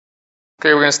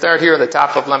Okay, we're going to start here at the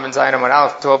top of Lemon Zayin Amud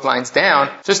Aleph, 12 lines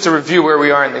down. Just to review where we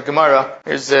are in the Gemara,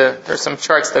 there's some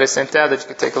charts that I sent out that you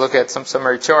can take a look at, some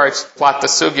summary charts, plot the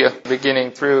sugya beginning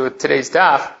through today's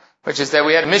daf, which is that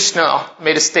we had Mishnah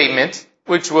made a statement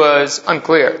which was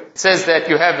unclear. It says that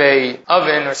you have a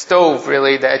oven or stove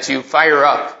really that you fire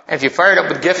up. And if you fire it up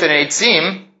with gefen and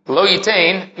eitzim, lo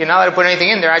yitain, you're not allowed to put anything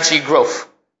in there, actually grof,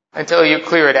 until you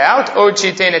clear it out, or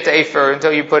chitain et efer,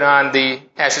 until you put on the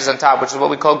ashes on top, which is what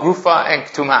we call grufa and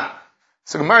ktuma.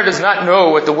 So Gemara does not know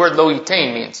what the word lo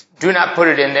yitain means. Do not put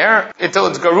it in there until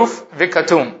it's garuf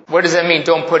vikatum. What does that mean,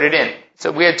 don't put it in?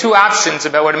 So we had two options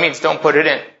about what it means, don't put it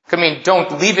in. It could mean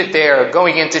don't leave it there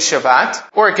going into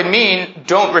Shabbat, or it could mean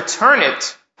don't return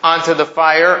it onto the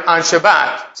fire on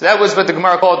Shabbat. So that was what the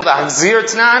Gemara called lachzir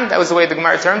tanan, that was the way the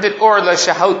Gemara termed it, or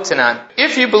lashahot tanan.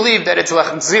 If you believe that it's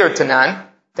lachzir tanan,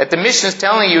 that the Mishnah is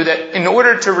telling you that in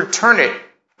order to return it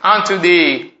onto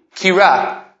the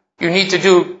kira, you need to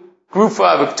do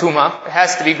grufa v'ktuma. It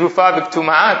has to be grufa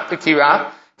v'ktuma, the kira.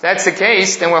 If that's the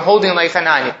case, then we're holding like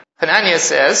Hanania. Hanania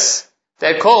says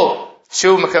that kol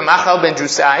shu machal ben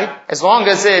drusai, as long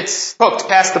as it's cooked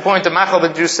past the point of machal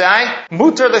ben drusai,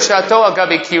 mutar l'shato al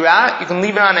gabi kira, you can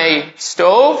leave it on a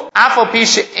stove, afal pi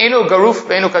she'enu garuf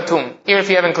ve'enu katum, even if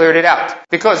you haven't cleared it out.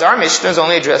 Because our Mishnah is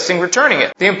only addressing returning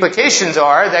it. The implications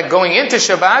are that going into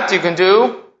Shabbat you can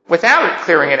do without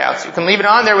clearing it out. So you can leave it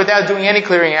on there without doing any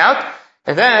clearing out.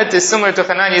 And that is similar to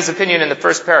Hanania's opinion in the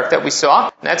first parak that we saw.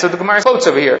 And that's what the Gemara quotes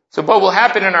over here. So what will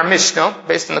happen in our Mishnah,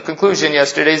 based on the conclusion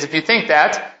yesterday, is if you think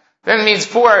that, then it means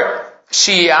for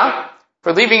Shia,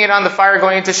 for leaving it on the fire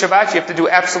going into Shabbat, you have to do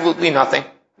absolutely nothing.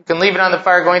 You can leave it on the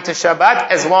fire going into Shabbat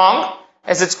as long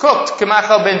as it's cooked.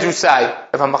 K'machal ben drusai.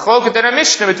 If a machloket in a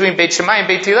Mishnah between Beit Shammai and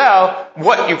Beit Hillel,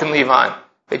 what you can leave on?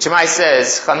 Beit Shammai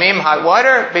says chamim, hot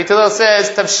water. Beit Hillel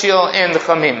says tavshil and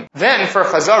chamim. Then for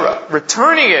chazara,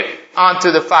 returning it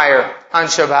onto the fire on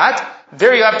Shabbat,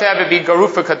 there you have to have it be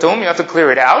garufa katum, you have to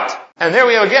clear it out. And there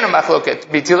we have again a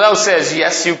machloket. Beit Hillel says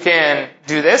yes, you can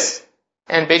do this.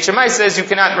 And Beit Shammai says you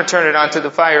cannot return it onto the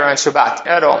fire on Shabbat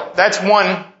at all. That's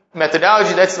one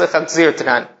methodology, that's l'chakzir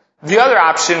tanan. The other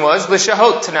option was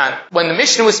l'shahot tanan. When the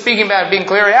Mishnah was speaking about being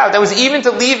cleared out, that was even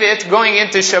to leave it going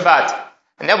into Shabbat.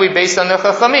 And that we based on the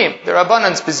Chachamim, the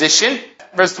Rabbanan's position.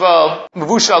 First of all,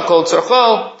 Mavushal kol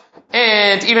tzorcho,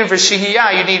 and even for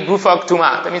Shihiyah, you need Gufa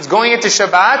Ktuma. That means going into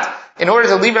Shabbat, in order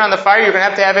to leave it on the fire, you're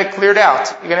going to have it cleared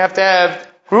out. You're going to have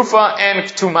Grufa and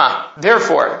Ktuma.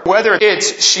 Therefore, whether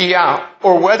it's Shihiyah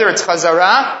or whether it's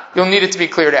Chazara, you'll need it to be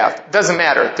cleared out. It doesn't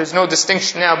matter. There's no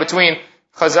distinction now between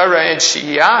Chazara and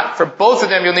Shihiyah. For both of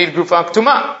them, you'll need Grufa and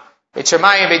Ktuma. Beit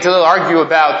Shammai and Beit Hillel argue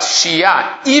about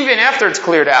Shihiyah. Even after it's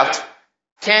cleared out,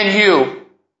 can you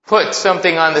put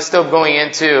something on the stove going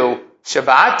into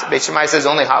Shabbat? Beit Shammai says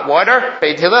only hot water.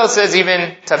 Beit Hillel says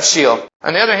even tavshil.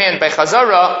 On the other hand, by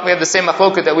Chazara, we have the same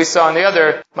machloket that we saw in the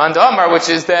other Manda Amar, which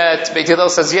is that Beit Hillel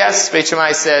says yes, Beit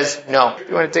Shammai says no. If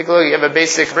you want to take a look, you have a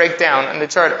basic breakdown on the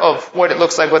chart of what it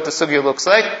looks like, what the sugya looks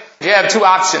like. You have two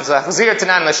options, Lachzir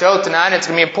Tanan, Lashahot Tanan. It's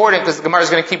going to be important because the Gemara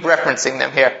is going to keep referencing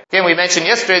them here. Again, we mentioned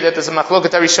yesterday that there's a machloket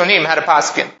Rishonim had a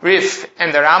paskin. Rif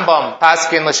and the Rambam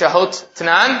paskin Lashahot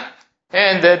Tanan,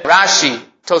 and the Rashi,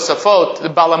 Tosafot, the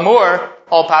Balamur,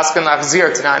 all paskin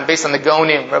lachzir tanan, based on the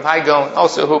Gonim, Rav Hai Gon,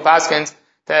 also who paskins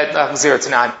that lachzir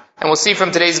tanan. And we'll see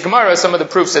from today's Gemara some of the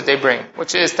proofs that they bring,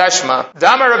 which is Tashma.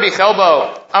 Dama Rabbi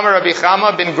Chelbo, Amar Rabbi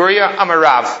Chama, Ben Guriya, Amar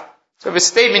Rav. So we have a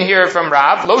statement here from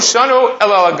Rav, Lo shanu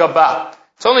el al gaba.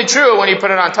 It's only true when you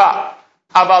put it on top.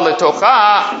 Aval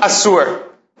letocha asur.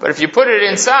 But if you put it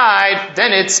inside,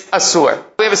 then it's asur.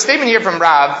 We have a statement here from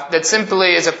Rav that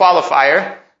simply is a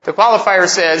qualifier. The qualifier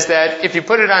says that if you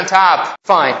put it on top,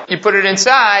 fine. You put it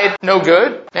inside, no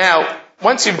good. Now,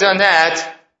 once you've done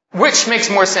that, which makes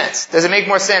more sense? Does it make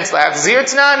more sense, lachzir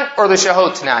tanan or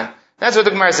l'shahot tanan? That's what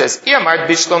the Gemara says. If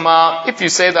you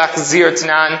say lachzir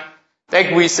tanan, like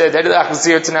we said that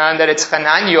lachzir tanan, that it's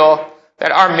chananyo,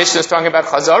 that our Mishnah is talking about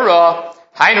chazara,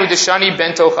 hainu deshani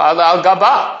ben tocha al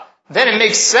gaba. Then it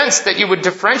makes sense that you would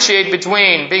differentiate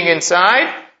between being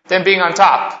inside than being on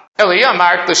top. On the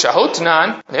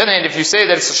other hand, if you say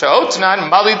that it's shahot tanan,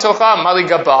 mali tocha, mali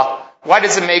gaba, why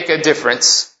does it make a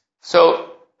difference?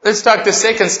 So, let's talk the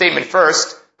second statement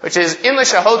first, which is, in the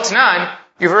shahot tanan,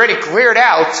 you've already cleared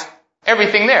out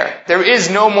everything there. There is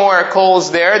no more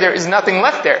coals there, there is nothing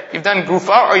left there. You've done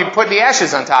gufa, or you put the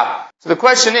ashes on top. So the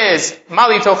question is,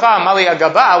 mali tocha, mali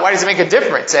agaba, why does it make a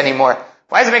difference anymore?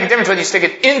 Why does it make a difference whether you stick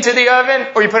it into the oven,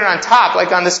 or you put it on top,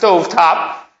 like on the stove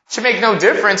top? Should make no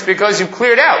difference because you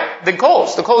cleared out the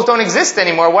coals. The coals don't exist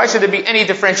anymore. Why should there be any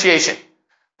differentiation?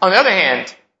 On the other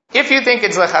hand, if you think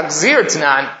it's lechakzir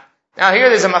tanan, Now here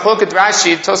there's a machloket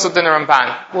Rashi, Tosfot and the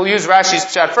Ramban. We'll use Rashi's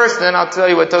pshat first, and then I'll tell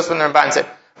you what Tosfot and the Ramban said.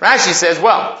 Rashi says,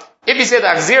 well, if you say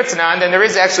l'achzir tanan, then there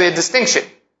is actually a distinction.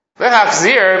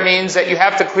 L'achzir means that you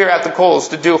have to clear out the coals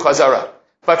to do chazara.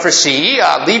 But for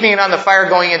Shia, leaving it on the fire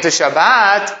going into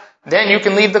Shabbat, then you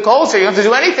can leave the coals, so you don't have to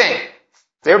do anything.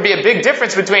 There would be a big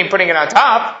difference between putting it on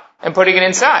top and putting it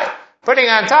inside. Putting it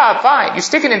on top, fine. You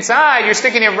stick it inside, you're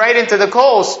sticking it right into the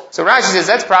coals. So Rashi says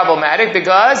that's problematic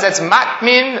because that's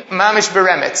matmin mamish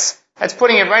beremetz. That's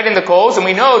putting it right in the coals, and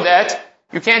we know that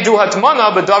you can't do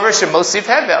hatmana but davar shemosif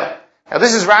hevel. Now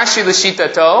this is Rashi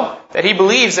l'shitato, that he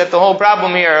believes that the whole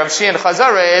problem here of Shia and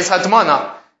Chazara is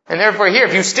hatmana. And therefore here,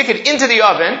 if you stick it into the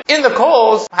oven, in the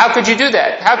coals, how could you do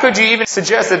that? How could you even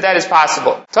suggest that that is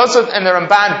possible? Tosfot and the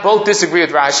Ramban both disagree with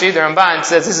Rashi. The Ramban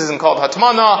says this isn't called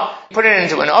hatmana. Put it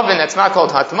into an oven that's not called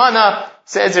hatmana.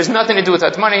 Says there's nothing to do with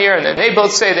hatmana here. And then they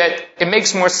both say that it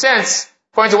makes more sense,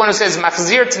 according to one who says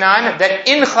machzir tanan, that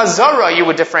in Chazara you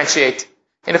would differentiate.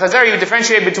 In Chazara you would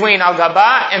differentiate between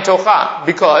al-gaba and tocha,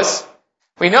 because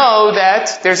we know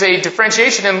that there's a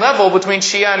differentiation in level between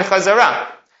Shia and Chazara.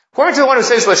 According to the one who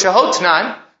says l'shahot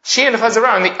tanan, Shia and Chazara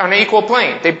are on an equal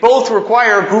plane. They both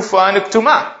require grufa and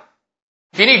ktuma.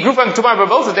 If you need grufa and ktuma for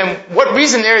both of them, what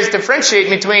reason there is to differentiate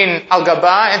between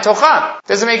al-gaba and tocha?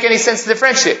 Doesn't make any sense to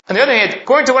differentiate. On the other hand,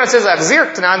 according to what it says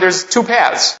achzir tanan, there's two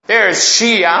paths. There's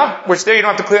Shia, which there you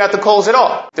don't have to clear out the coals at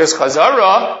all. There's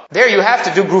Chazara, there you have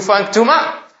to do grufa and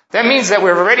ktuma. That means that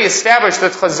we've already established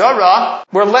that Chazara,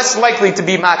 we're less likely to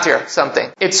be matir something.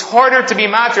 It's harder to be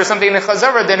matir something in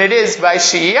Chazara than it is by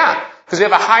Shia, because we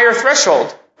have a higher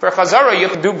threshold. For Chazara, you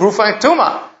have to do grufa and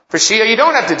ktuma. For Shia, you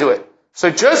don't have to do it. So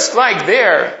just like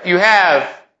there, you have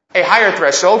a higher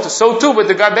threshold, so too with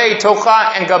the garbei,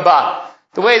 tocha, and gaba.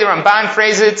 The way the Ramban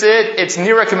phrases it, it's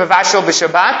nira kimavashel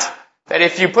b'Shabbat, that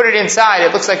if you put it inside,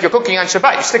 it looks like you're cooking on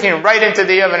Shabbat. You're sticking it right into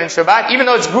the oven in Shabbat, even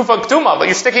though it's grufa ktuma, but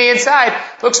you're sticking it inside,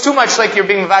 it looks too much like you're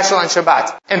being mavashel on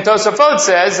Shabbat. And Tosafot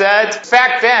says that the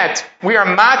fact that we are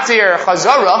matir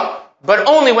chazara, but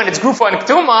only when it's grufa and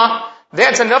ktuma,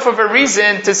 that's enough of a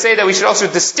reason to say that we should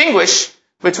also distinguish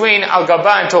between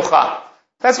al-gaba and tocha.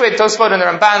 That's the way Tosafot and the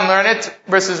Ramban learn it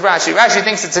versus Rashi. Rashi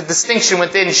thinks it's a distinction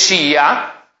within Shia,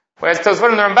 whereas Tosafot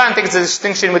and the Ramban think it's a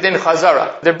distinction within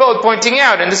Chazara. They're both pointing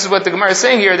out, and this is what the Gemara is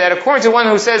saying here, that according to one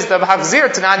who says the Hachzir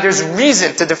Tanan, there's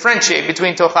reason to differentiate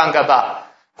between Tocha and Gaba.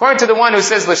 According to the one who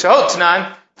says L'Shahot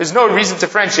Tanan, there's no reason to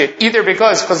differentiate, either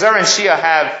because Chazara and Shia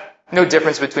have no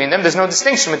difference between them, there's no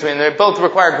distinction between them, they both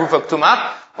require Grufa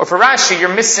Ktuma, or for Rashi,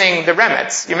 you're missing the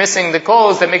remets. You're missing the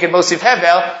coals that make it Mosif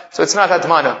Hevel, so it's not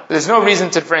Hatmana. There's no reason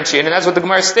to differentiate, and that's what the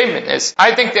Gemara's statement is.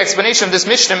 I think the explanation of this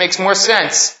Mishnah makes more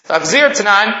sense. Achzir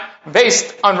Tanan,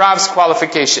 based on Rav's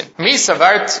qualification. Mi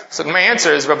Savart, so my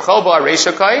answer is Rab Chelba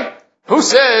Reisha Kai, who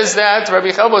says that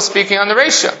Rabbi Chelba is speaking on the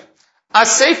Reisha.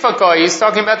 Aseifa Kai, he's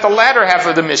talking about the latter half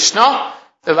of the Mishnah.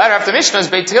 The latter half of the Mishnah is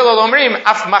Beit Hillel Omrim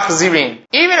Af Machzirin.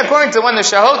 Even according to one the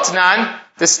Shahot Tanan,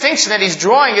 the distinction that he's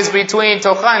drawing is between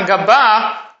Tocha and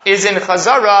Gaba is in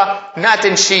Chazara, not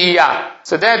in Shiyah.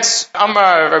 So that's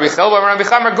Amar Rabbi Chelba, Rabbi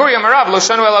Chamar Guri Amarav, Lo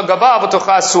Shanu El Gaba,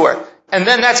 V'Tocha Asur. And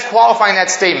then that's qualifying that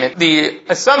statement. The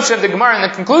assumption of the Gemara in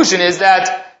the conclusion is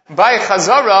that by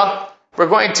Chazara, we're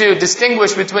going to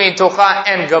distinguish between Tocha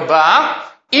and Gaba,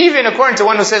 even according to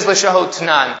one who says L'Shahot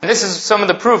Tanan. And this is some of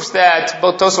the proofs that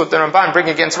both Tosfot and Ramban bring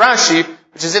against Rashi,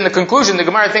 which is in the conclusion, the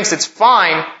Gemara thinks it's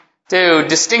fine to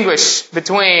distinguish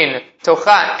between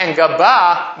Tocha and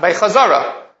Gaba by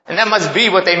Chazara. And that must be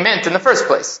what they meant in the first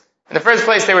place. In the first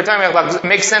place, they were talking about, it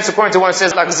makes sense according to one who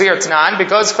says L'Achzir Tanan,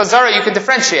 because Chazara you can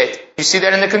differentiate. You see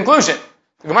that in the conclusion.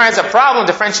 The Gemara has a problem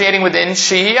differentiating within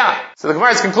Shihiyah. So the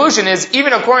Gemara's conclusion is,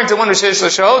 even according to one who says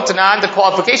L'Shahot Tanan, the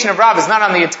qualification of Rav is not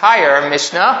on the entire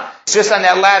Mishnah, it's just on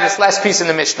that last piece in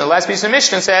the Mishnah. The last piece in the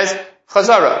Mishnah says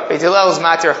Chazara. Beit Hillel is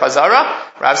matir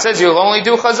Chazara. Rav says you'll only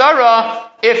do Chazara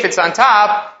if it's on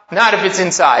top, not if it's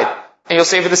inside. And you'll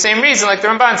say for the same reason, like the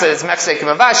Ramban says, it's Mechsek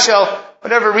Mavashel,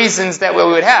 whatever reasons that we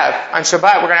would have. On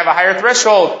Shabbat, we're going to have a higher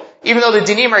threshold. Even though the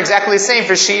dinim are exactly the same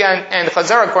for Shia and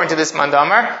Chazara, according to this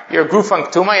Mandamar, your Grufan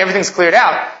Ktuma, everything's cleared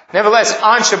out. Nevertheless,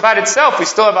 on Shabbat itself, we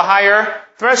still have a higher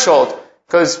threshold.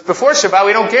 Because before Shabbat,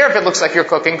 we don't care if it looks like you're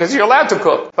cooking, because you're allowed to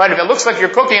cook. But if it looks like you're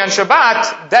cooking on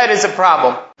Shabbat, that is a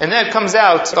problem. And then it comes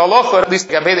out, the halacha, at least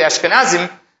Gabei the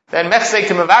Ashkenazim, that Mechsek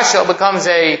Mavashel becomes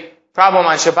a problem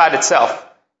on Shabbat itself.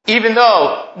 Even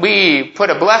though we put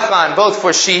a blechan both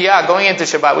for Shia going into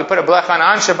Shabbat, we put a blechan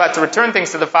on Shabbat to return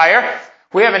things to the fire,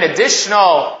 we have an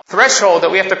additional threshold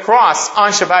that we have to cross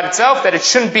on Shabbat itself, that it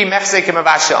shouldn't be mechsek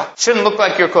mavashel. It shouldn't look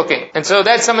like you're cooking. And so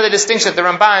that's some of the distinction that the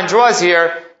Ramban draws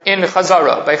here in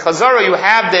Chazara. By Chazara, you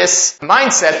have this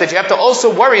mindset that you have to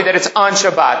also worry that it's on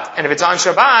Shabbat. And if it's on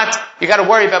Shabbat, you got to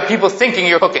worry about people thinking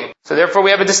you're cooking. So therefore,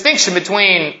 we have a distinction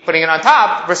between putting it on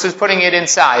top versus putting it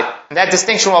inside. And that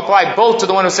distinction will apply both to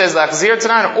the one who says Lachzir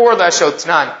Tanan or Lashot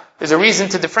Tanan. There's a reason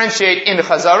to differentiate in the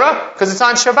Chazara because it's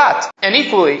on Shabbat. And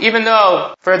equally, even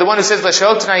though for the one who says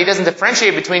Lashot Tanan, he doesn't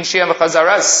differentiate between Shia and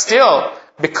Chazara, still,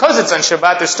 because it's on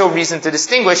Shabbat, there's still reason to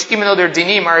distinguish, even though their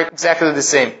dinim are exactly the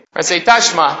same. I say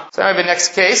Tashma. So I have the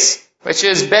next case, which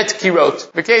is Bet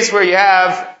Kirot. The case where you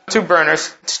have two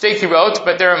burners, Shtei Kirot,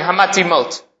 but they're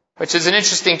Hamatimot, which is an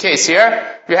interesting case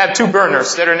here. You have two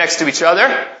burners that are next to each other.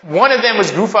 One of them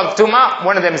was Grufa Ktuma,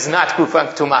 one of them is not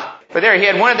Grufa Ktuma. But there he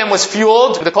had one of them was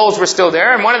fueled, the coals were still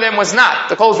there, and one of them was not.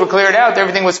 The coals were cleared out,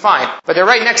 everything was fine. But they're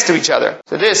right next to each other.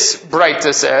 So this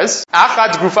Braita says,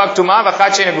 Achat Grufa Ktuma,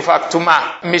 v'achat she'ena Grufa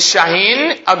Ktuma.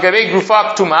 Mishahin al gavei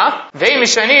Grufa Ktuma,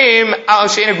 ve'mishanim al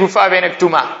she'ena Grufa ve'ena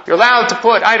Ktuma. You're allowed to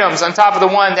put items on top of the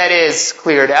one that is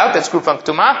cleared out, that's Grufa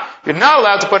Ktuma. You're not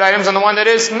allowed to put items on the one that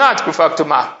is not Grufa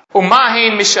Ktuma.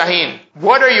 Umahin mishahin.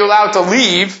 What are you allowed to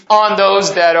leave on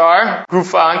those that are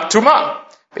Grufa Ktuma?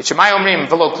 Beit Shammai omrim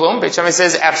v'lo klum. Beit Shammai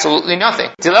says absolutely nothing.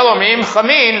 Hillel omrim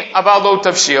chamin aval lo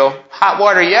tavshil. Hot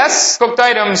water, yes. Cooked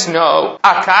items, no.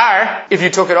 Akar, if you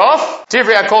took it off.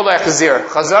 Divrei akol lechazir.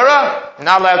 Chazara,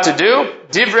 not allowed to do.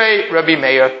 Divrei Rabbi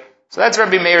Meir. So that's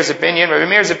Rabbi Meir's opinion. Rabbi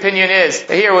Meir's opinion is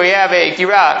that here we have a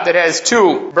gira that has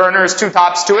two burners, two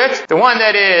tops to it. The one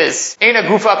that is Eina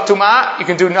Gufa Ktuma, you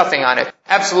can do nothing on it.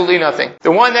 Absolutely nothing.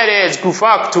 The one that is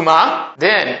Gufa Ktuma,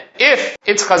 then if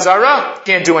it's Chazara, you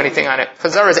can't do anything on it.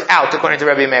 Chazara is out according to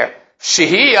Rabbi Meir.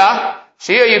 Shihiyah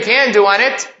you can do on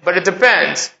it, but it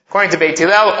depends. According to Beit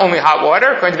Hillel, only hot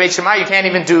water. According to Beit Shammai, you can't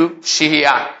even do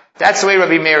Shihiyah. That's the way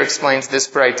Rabbi Meir explains this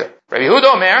Braita. Rabbi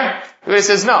Yehuda Omer, Yehuda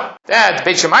says no. That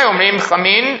Beit Shammai omrim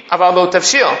chamin aval lo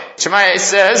tavshil. Shammai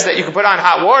says that you can put on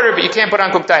hot water, but you can't put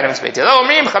on cooked items. Beit Hillel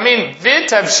omrim chamin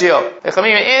v'tavshil. The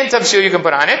chamin and tavshil you can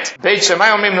put on it. Beit Shammai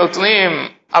omrim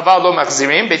notlim aval lo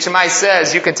machzirim. Beit Shammai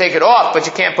says you can take it off, but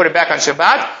you can't put it back on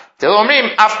Shabbat. Hillel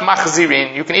omrim af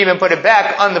machzirin. You can even put it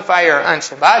back on the fire on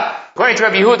Shabbat. According to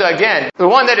Rabbi Yehuda, again, the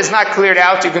one that is not cleared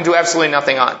out, you can do absolutely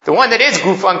nothing on. The one that is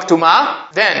Gufan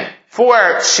Ktuma, then for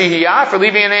Shihiyah, for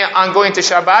leaving it on going to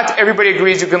Shabbat, everybody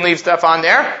agrees you can leave stuff on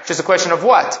there. It's just a question of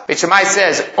what? Beit Shammai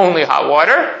says only hot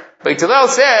water. Beit Hillel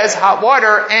says hot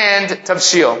water and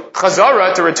tavshil.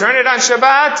 Chazara, to return it on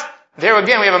Shabbat, there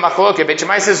again we have a machloket. Beit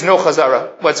Shammai says no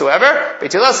chazara whatsoever.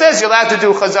 Beit Hillel says you're allowed to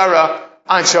do chazara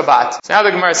on Shabbat. So now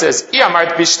the Gemara says,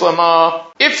 Iyamart bishlama.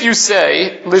 If you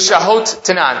say l'shahot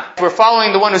tanan, we're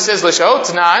following the one who says l'shahot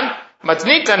tanan.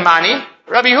 Matnitan mani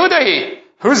Rabbi Yehuda.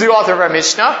 Who's the author of our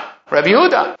Mishnah? Rabbi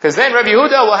Yehuda. Because then Rabbi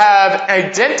Yehuda will have an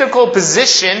identical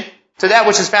position to that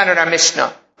which is found in our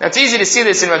Mishnah. Now it's easy to see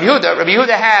this in Rabbi Yehuda. Rabbi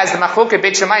Yehuda has the machloket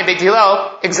Beit Shammai and Beit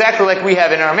Hillel exactly like we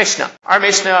have in our Mishnah. Our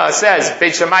Mishnah says,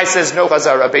 Beit Shammai says no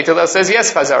chazara. Beit Hillel says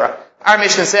yes chazara. Our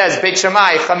Mishnah says, Beit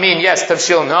Shammai, chamin, yes,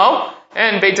 tavshil, no.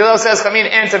 And Beit Hillel says chamin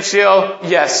and tavshil,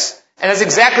 yes. And that's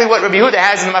exactly what Rabbi Yehuda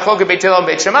has in the machloket Beit Hillel and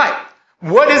Beit Shammai.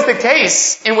 What is the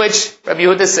case in which Rabbi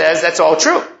Yehuda says that's all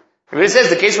true? Rabbi Yehuda says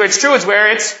the case where it's true is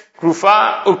where it's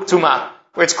grufa uktuma,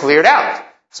 where it's cleared out.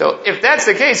 So if that's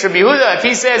the case, Rabbi Yehuda, if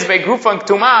he says by grufa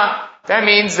uktuma, that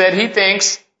means that he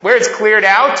thinks where it's cleared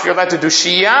out, you're allowed to do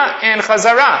shia and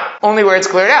chazara, only where it's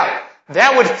cleared out.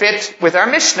 That would fit with our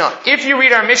Mishnah. If you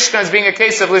read our Mishnah as being a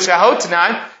case of l'shahot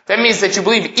tanan, that means that you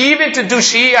believe even to do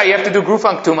shia, you have to do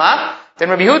grufa uktuma. Then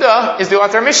Rabbi Yehuda is the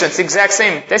author of Mishnah. It's the exact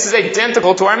same. This is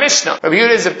identical to our Mishnah. Rabbi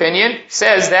Yehuda's opinion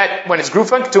says that when it's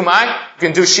Grufa Ktuma, you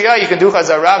can do Shia, you can do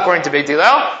Chazara according to Beit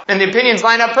Hillel, and the opinions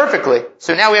line up perfectly.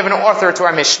 So now we have an author to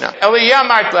our Mishnah. On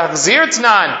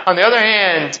the other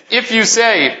hand, if you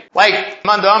say, like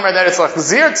Manda Amar, that it's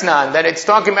Lachzir Tnan, that it's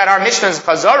talking about our Mishnah's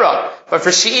Chazara, but for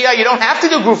Shia you don't have to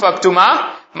do Grufa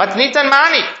Ktuma, Matnitan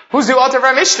Mani. Who's the author of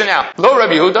our Mishnah now? Lo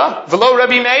Rabbi Yehuda, v'lo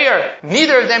Rabbi Meir.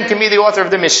 Neither of them can be the author of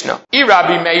the Mishnah.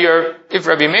 Rabbi Meir, if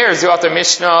Rabbi Meir is the author of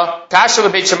Mishnah, Kasha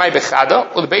l'Beit Shammai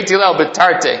b'chada, or l'Beit Hillel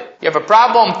b'tarte. You have a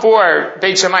problem for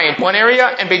Beit Shammai in one area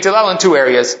and Beit Hillel in two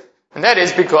areas. And that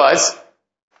is because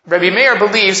Rabbi Meir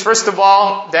believes, first of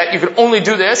all, that you can only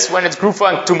do this when it's Grufa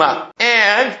and Ktuma.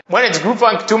 And when it's Grufa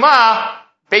and Ktuma,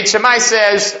 Beit Shammai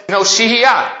says, no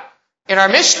Shihiyah. In our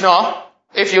Mishnah,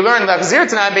 if you learn Lachzir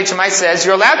Tanan, Beit Shammai says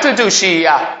you're allowed to do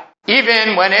Shihiyah,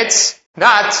 even when it's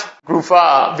not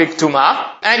Grufa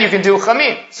Viktuma, and you can do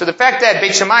Chamin. So the fact that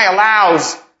Beit Shammai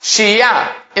allows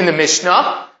Shihiyah in the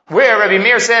Mishnah where Rabbi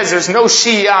Meir says there's no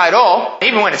Shia at all,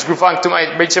 even when it's Grufang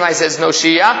Tuma, Beit Shammai says no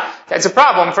Shia, that's a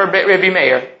problem for Rabbi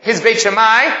Meir. His Beit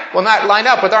Shammai will not line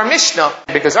up with our Mishnah,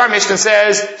 because our Mishnah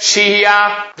says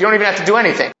Shia, you don't even have to do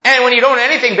anything. And when you don't do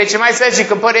anything, Beit Shammai says you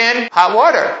can put in hot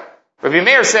water. Rabbi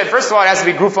Meir said, first of all, it has to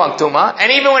be Grufang Tuma, and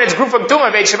even when it's Grufang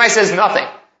Tuma, Beit Shammai says nothing.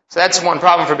 So that's one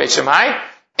problem for Beit Shammai.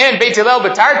 And Beit Hillel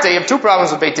B'Tarte, you have two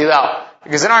problems with Beit Hillel.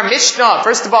 Because in our Mishnah,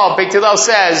 first of all, Beit Hillel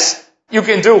says, you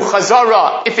can do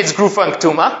Chazara if it's Grufang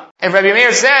Tuma. And Rabbi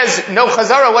Meir says, no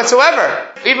Chazara whatsoever.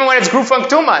 Even when it's Grufang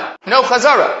Tuma, no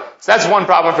Chazara. So that's one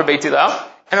problem for Beit Hillel.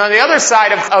 And on the other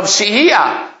side of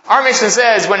Shihiyah, our Mishnah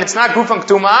says, when it's not Grufang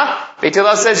Tuma, Beit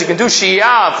Hillel says you can do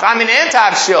Shihiyah, Chamin and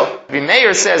Tavshil. Rabbi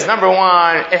Meir says, number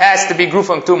one, it has to be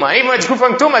Grufang Tuma. Even when it's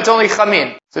Grufang Tuma, it's only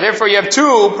Chamin. So therefore you have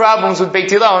two problems with Beit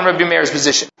Hillel and Rabbi Meir's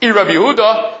position. Rabbi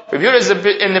Yehuda is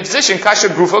in the position Kasha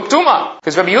Grufang Tuma.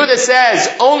 Because Rabbi Yehuda says,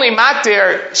 only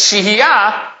Matir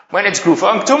Shihiyah when it's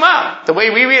Grufang Tuma. The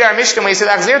way we read our Mishnah, when you say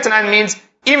Achzir Tanan, means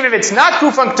even if it's not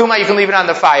Grufang Tuma, you can leave it on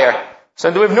the fire. So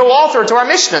we have no author to our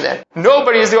Mishnah then.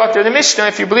 Nobody is the author of the Mishnah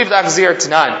if you believe the Achzir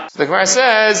Tanan. So the Gemara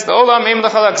says, the Olam Meim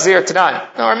L'chal Achzir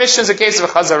Tanan. Now our Mishnah is a case of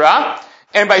a Chazara,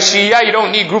 and by Shihiyah you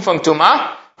don't need Grufang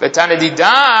Tuma. But Tana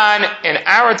Didan, and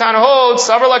our Tana holds,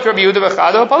 Savar like Rabbi Yehuda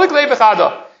Bechado, Palik Lei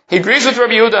Bechado. He agrees with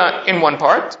Rabbi Yehuda in one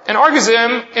part, and argues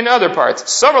him in other parts.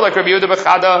 Savar like Rabbi Yehuda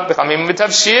Bechado, Bechamim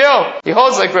V'Tavshil. He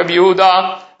holds like Rabbi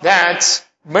Yehuda that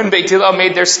when Beit Hillel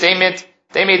made their statement,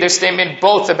 they made their statement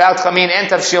both about Chamin and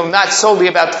Tavshil, not solely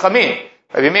about Chamin.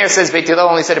 Rabbi Meir says Beit Hillel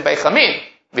only said it by Chamin.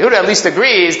 Yehuda at least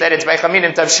agrees that it's by Chamin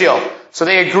and Tavshil. So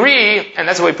they agree, and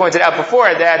that's what we pointed out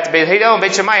before, that Beit Hillel and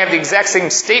Beit Shammai have the exact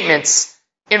same statements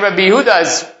in Rabbi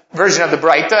Yehuda's version of the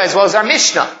Braita as well as our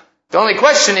Mishnah. The only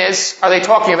question is, are they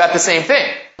talking about the same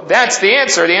thing? That's the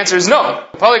answer. The answer is no.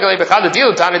 When it comes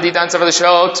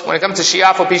to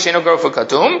Shi'afo Pisheno Garufa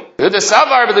Katum, Yehuda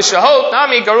Savar B'Lishahot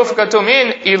Nami Garufa Katum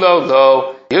in Ilo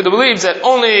Lo. Yehuda believes that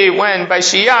only when by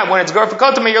Shia, when it's Garufa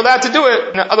Katum, you're allowed to do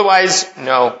it. Otherwise,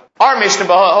 no. Our Mishnah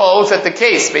holds that the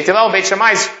case, Beit Hillel and Beit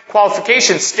Shammai's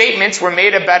qualification statements were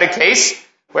made about a case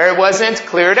where it wasn't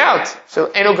cleared out.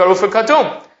 So, Eno Garufa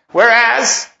Katum.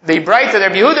 Whereas, the Braita that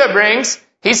Rabbi Yehuda brings,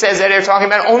 he says that they're talking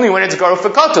about only when it's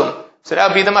Garufa Katum. So that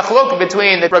would be the machlok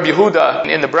between the Rabbi Yehuda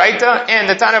in the Braita and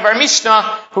the Tana of our Mishnah,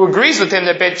 who agrees with him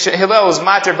that Beit Hillel is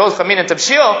mater both Chamin and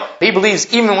Tavshil. He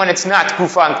believes even when it's not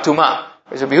Gufa Ktuma.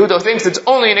 Whereas Rabbi Yehuda thinks it's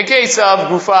only in a case of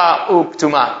Gufa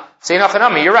Uktuma. Say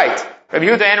Nachanami, you're right. Rabbi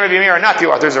Yehuda and Rabbi Meir are not the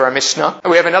authors of our Mishnah.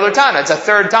 We have another Tana. It's a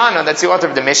third Tana that's the author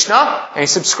of the Mishnah, and he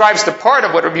subscribes to part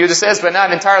of what Rabbi Yehuda says, but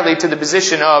not entirely to the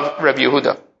position of Rabbi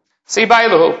Yehuda. Say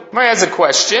Bailuhu. Mary has a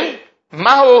question.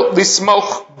 Mahu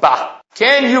lismoch ba.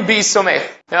 Can you be somech?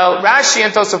 Now, Rashi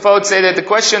and Tosafot say that the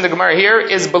question in the Gemara here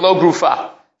is below grufa.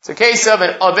 It's a case of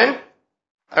an oven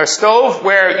or stove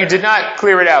where you did not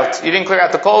clear it out. You didn't clear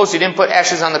out the coals. You didn't put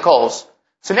ashes on the coals.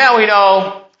 So now we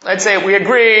know, let's say we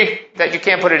agree that you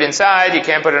can't put it inside, you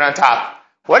can't put it on top.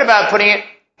 What about putting it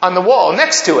on the wall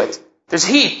next to it? There's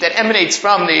heat that emanates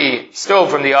from the stove,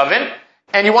 from the oven,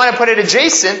 and you want to put it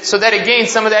adjacent so that it gains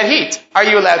some of that heat. Are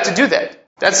you allowed to do that?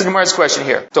 That's the Gemara's question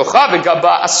here. Tocha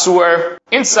v'gaba asur.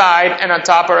 Inside and on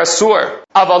top are asur.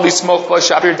 Aval lismoch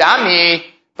v'shapir dami.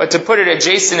 But to put it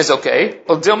adjacent is okay.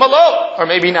 Or dilma lo. Or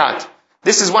maybe not.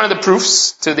 This is one of the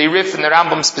proofs to the Rif and the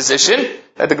Rambam's position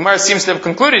that the Gemara seems to have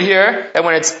concluded here that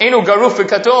when it's enu garuf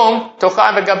v'katum,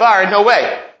 tocha v'gabar, no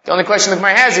way. The only question the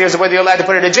Gemara has here is whether you're allowed to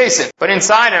put it adjacent. But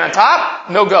inside and on top,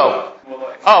 no go.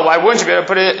 Oh, why wouldn't you be able to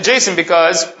put it adjacent?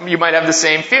 Because you might have the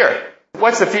same fear.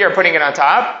 What's the fear of putting it on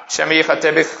top? Put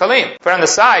on the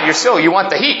side, you want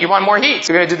the heat, you want more heat.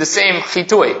 So you're going to do the same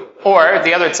chitui. Or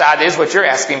the other tzad is what you're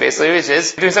asking basically, which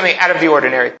is doing something out of the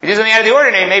ordinary. If you do something out of the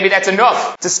ordinary, maybe that's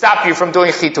enough to stop you from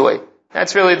doing chitui.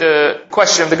 That's really the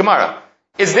question of the Gemara.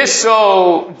 Is this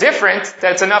so different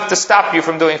that it's enough to stop you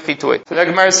from doing chitui? So the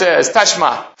Gemara says,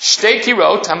 Tashma, shtei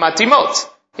kirot hamatimot.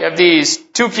 You have these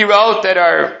two kirot that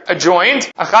are adjoined.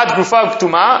 Achad grufa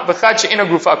ktuma, v'chad she'ina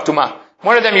grufa ktuma.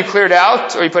 One of them you cleared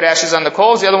out, or you put ashes on the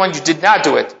coals. The other one you did not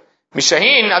do it.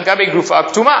 Mishahin agabe grufa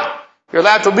ktuma. You're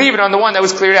allowed to leave it on the one that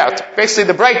was cleared out. Basically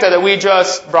the Braita that we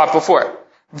just brought before.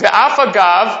 Ve'af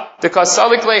agav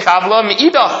dekasalik leichavla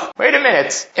mi'idach. Wait a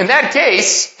minute. In that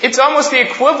case, it's almost the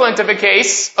equivalent of a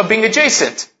case of being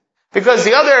adjacent. Because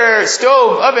the other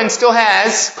stove oven still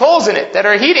has coals in it that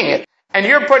are heating it. And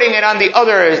you're putting it on the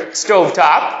other stove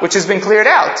top, which has been cleared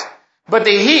out. But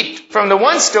the heat from the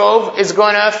one stove is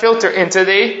going to filter into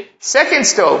the second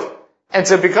stove. And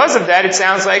so because of that, it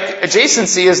sounds like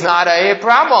adjacency is not a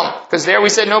problem. Because there we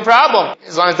said no problem.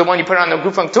 As long as the one you put on the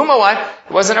Gufang Tuma one,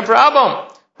 it wasn't a problem.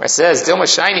 Where it says, Dilma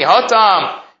Shiny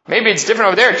Hotam. Maybe it's different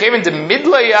over there. It came into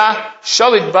midlaya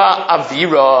shalit ba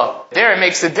avira. There it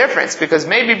makes a difference because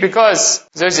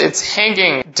it's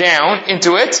hanging down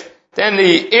into it, then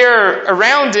the air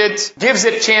around it gives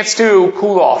it a chance to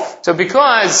cool off. So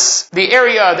because the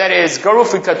area that is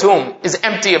garufi katum is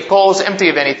empty of coals, empty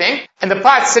of anything, and the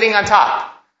pot's sitting on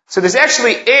top. So there's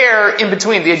actually air in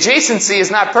between. The adjacency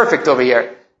is not perfect over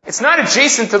here. It's not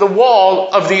adjacent to the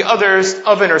wall of the other's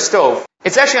oven or stove.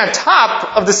 It's actually on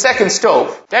top of the second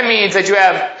stove. That means that you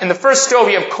have, in the first stove,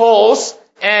 you have coals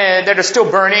that are still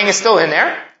burning, is still in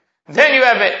there. Then you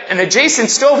have an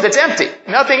adjacent stove that's empty,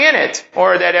 nothing in it,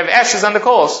 or that have ashes on the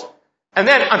coals. And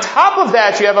then on top of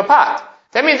that, you have a pot.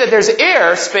 That means that there's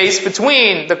air space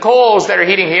between the coals that are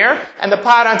heating here and the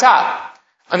pot on top.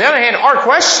 On the other hand, our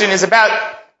question is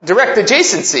about direct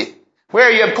adjacency, where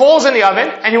you have coals in the oven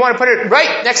and you want to put it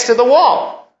right next to the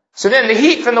wall. So then the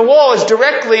heat from the wall is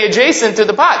directly adjacent to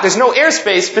the pot. There's no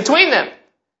airspace between them.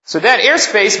 So that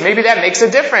airspace, maybe that makes a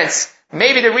difference.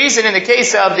 Maybe the reason in the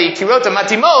case of the kirota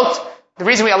matimot, the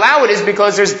reason we allow it is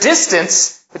because there's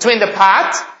distance between the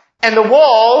pot and the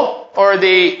wall or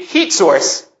the heat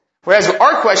source. Whereas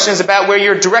our question is about where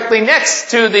you're directly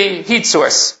next to the heat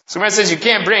source. So Gemara says you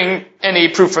can't bring any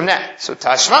proof from that. So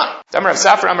Tashma, Amar Rav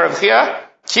Safra, Amar Rav Chia,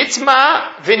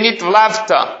 Kitma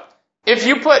v'nitlavta. If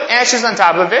you put ashes on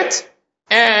top of it,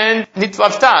 and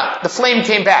nitlavta, the flame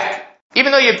came back.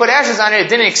 Even though you put ashes on it, it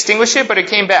didn't extinguish it, but it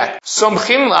came back.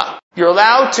 Somchimla, you're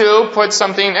allowed to put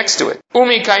something next to it.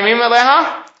 Umi kaimim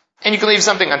aleha, and you can leave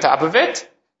something on top of it.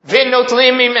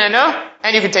 V'notlim mimena,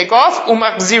 and you can take off.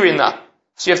 Umachzirina.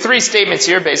 So you have three statements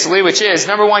here, basically, which is,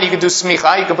 number one, you can do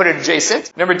smicha, you can put it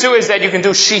adjacent. Number two is that you can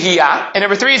do shihiyah. And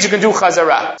number three is you can do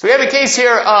chazara. So we have a case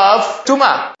here of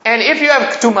ktuma. And if you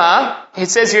have ktuma, it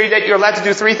says here that you're allowed to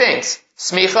do three things.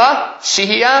 Smicha,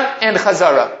 shihiyah, and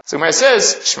chazara. So Gemara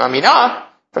says, shma mina.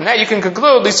 From that you can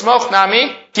conclude, lismoch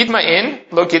nami, kitma in,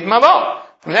 lo kitma lo.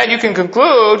 From that you can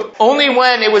conclude, only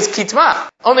when it was kitma,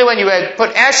 only when you had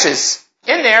put ashes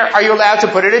in there, are you allowed to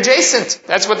put it adjacent?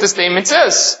 That's what the statement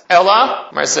says. Ella,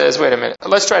 Mar says, wait a minute.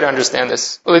 Let's try to understand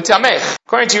this.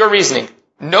 According to your reasoning,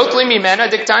 notli mimena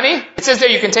diktani, it says there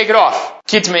you can take it off.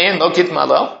 Kitmein, lo kitma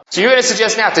lo. So you're going to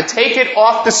suggest now to take it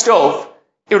off the stove.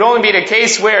 It would only be the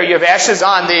case where you have ashes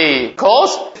on the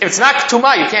coals. If it's not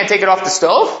ketuma, you can't take it off the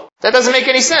stove. That doesn't make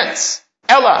any sense.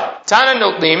 Ella, tana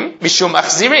notlim mishum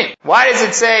achzirin. Why does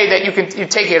it say that you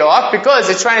take it off? Because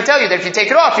it's trying to tell you that if you take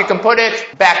it off, you can put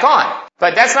it back on.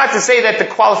 But that's not to say that the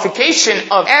qualification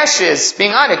of ashes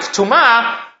being on it,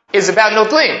 ketuma, is about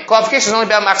notlim. Qualification is only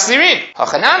about machzirin.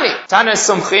 Hachanami, tana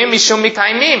somchim mishum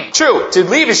mikaimim. True, to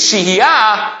leave a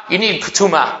shihiyah, you need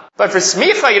ketuma. But for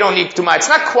smicha, you don't need ketuma. It's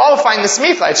not qualifying the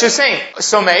smicha. It's just saying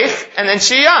somech and then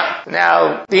shihiyah.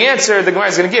 Now, the answer the Gemara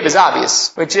is going to give is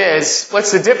obvious, which is,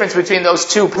 what's the difference between those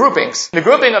two groupings? The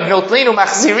grouping of notlin and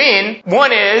machzirin,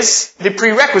 one is the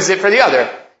prerequisite for the other.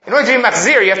 In order to be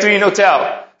machzir, you have to be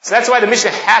notel. So that's why the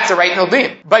Mishnah had to write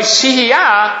notlim. By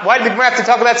shihiyah, why did the Gemara have to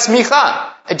talk about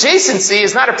smicha? Adjacency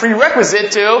is not a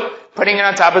prerequisite to putting it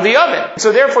on top of the oven.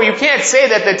 So therefore you can't say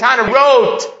that the Tana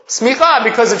wrote smicha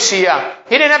because of shihiyah.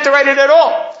 He didn't have to write it at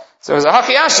all. So as a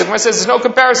hachiyash, the Gemara says there's no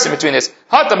comparison between this.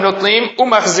 Hatam notlim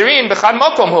umachzirin b'chad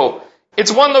makom hu.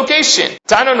 It's one location.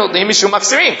 Tana notlim mishum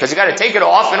machzirin, because you got to take it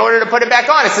off in order to put it back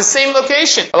on. It's the same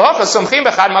location.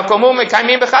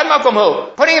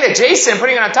 Putting it adjacent,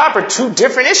 putting it on top are two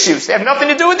different issues. They have nothing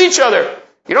to do with each other.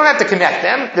 You don't have to connect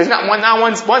them. There's not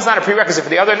one's not a prerequisite for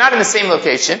the other, not in the same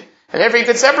location. And therefore you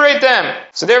could separate them.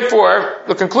 So therefore,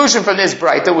 the conclusion from this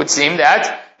Braita would seem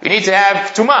that you need to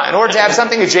have Tuma. In order to have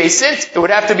something adjacent, it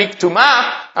would have to be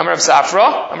Tuma, Amar Rav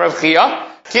Safra, Amar Rav Chia.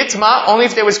 Kitma, only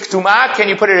if there was Ktuma can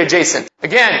you put it adjacent.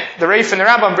 Again, the Reif and the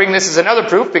Rambam bring this as another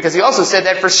proof, because he also said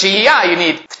that for Shihiyah you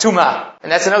need Ktuma.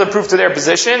 And that's another proof to their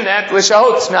position, that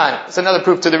L'shahot Shnan. It's another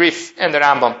proof to the Reif and the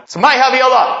Rambam. So, Mai Havi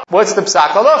Allah. What's the Psak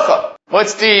Halacha?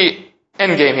 What's the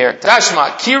end game here?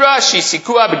 Tashma, Kira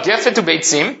Shisikua Begefet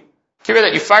Ubeitzim. Kira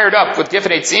that you fired up with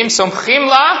Gefet Eitzim, Somchim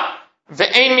La,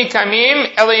 Ve'ein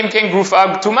Mikamim, Eleim Ken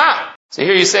Grufa Ktuma. So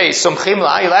here you say, Somchim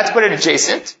La, you're allowed to put it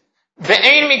adjacent.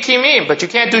 Ve'ein mikimim, but you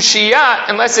can't do shiyah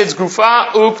unless it's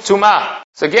gufa uktuma.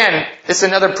 So again, this is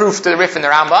another proof to the Rif and the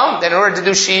Rambam, that in order to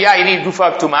do shiyah, you need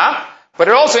gufa uktuma. But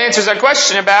it also answers our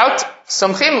question about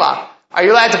somchimla. Are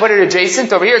you allowed to put it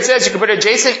adjacent? Over here it says you can put it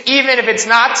adjacent even if it's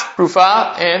not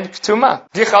gufa and ktuma.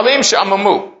 Gichalim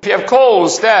she'amamu. If you have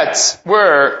coals that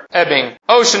were ebbing,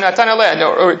 or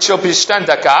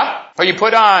you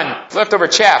put on leftover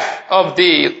chaff of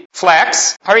the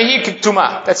flax, harihi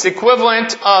ktuma. That's the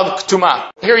equivalent of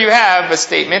ktuma. Here you have a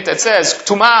statement that says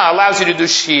ktuma allows you to do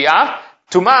shiyah,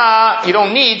 Tuma, you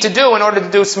don't need to do in order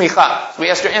to do smicha. So we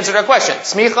answered our question.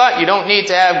 Smicha, you don't need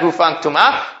to have gufan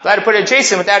tuma. Allowed to put it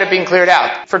adjacent without it being cleared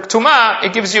out. For tuma,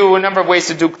 it gives you a number of ways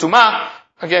to do tuma.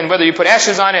 Again, whether you put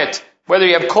ashes on it, whether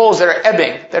you have coals that are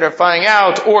ebbing, that are falling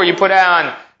out, or you put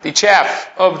on the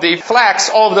chaff of the flax,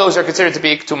 all of those are considered to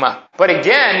be ktuma. But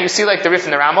again, you see like the Rif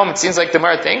and the Rambam, it seems like the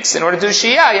Gemara thinks, in order to do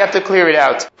Shia, you have to clear it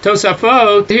out.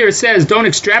 Tosafot here says, don't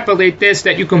extrapolate this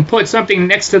that you can put something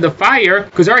next to the fire,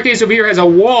 because our case over here has a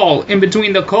wall in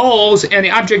between the coals and the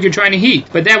object you're trying to heat.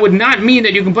 But that would not mean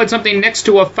that you can put something next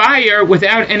to a fire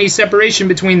without any separation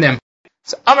between them.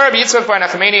 So, Amar Rabbi Yitzchak bar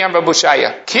Nachmani Amar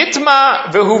Bushaya.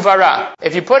 Kitma v'huvara.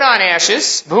 If you put on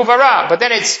ashes, v'huvara, but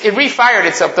then it refired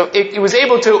itself. It was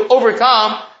able to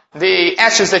overcome the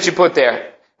ashes that you put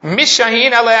there.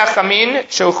 Mishahin alei chamin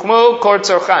shuchmu kor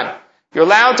tzorchan. You're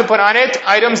allowed to put on it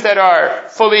items that are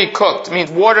fully cooked. It means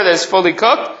water that is fully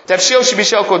cooked. Tavshil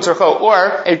shebishel kol tzorcho.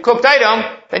 Or a cooked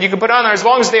item that you can put on there as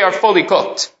long as they are fully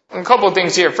cooked. A couple of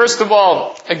things here. First of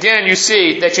all, again, you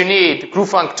see that you need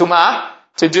grufan ktuma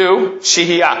to do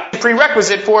shihiyah.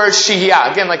 Prerequisite for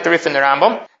shihiyah, again like the Rif and the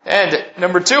Rambam. And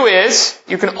number two is,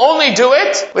 you can only do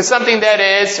it with something that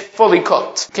is fully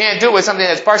cooked. You can't do it with something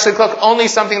that's partially cooked, only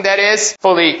something that is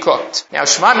fully cooked. Now,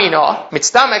 shma mino,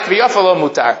 mitztamek v'yofelo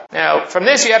mutar. Now, from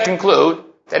this you have to conclude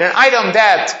that an item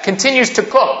that continues to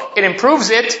cook, it improves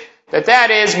it, that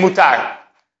is mutar.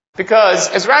 Because,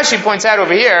 as Rashi points out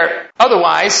over here,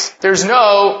 otherwise, there's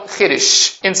no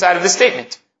chiddush inside of the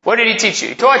statement. What did he teach you?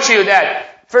 He taught you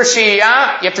that for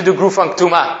Shiyah, you have to do grufan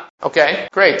ktuma. Okay,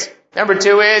 great. Number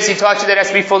two is, he taught you that it has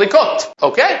to be fully cooked.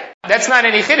 Okay? That's not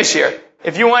any chiddush here.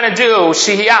 If you want to do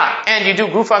Shihiyah and you do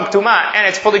grufan ktuma and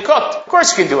it's fully cooked, of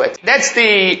course you can do it. That's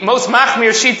the most machmir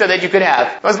shita that you could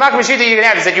have. The most machmir shita you can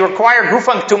have is that you require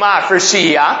grufan ktuma for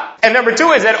Shihiyah. And number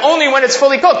two is that only when it's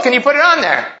fully cooked can you put it on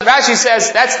there. Rashi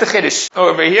says that's the chiddush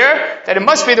over here, that it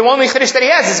must be the only chiddush that he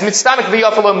has is mitztamek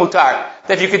v'yofelo mutar.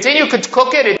 That if you continue to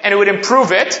cook it and it would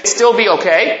improve it, it'd still be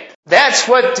okay. That's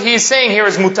what he's saying here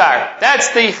is mutar. That's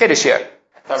the chiddush here.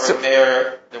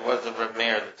 There was a Reb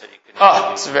Meir that said you could.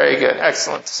 Oh, it's very good.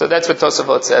 Excellent. So that's what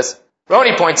Tosafot says.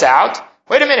 Roni points out,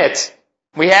 wait a minute.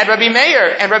 We had Rabbi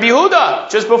Meir and Rabbi Yehuda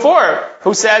just before,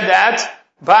 who said that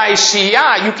by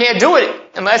Shiyah, you can't do it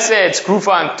unless it's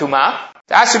grufan ktuma.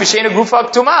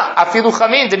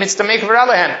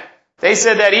 They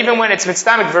said that even when it's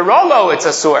mitztamek v'rolo, it's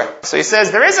asur. So he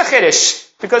says there is a chiddush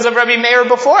because of Rabbi Meir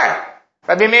before.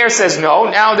 Rabbi Meir says no.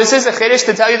 Now this is a chiddush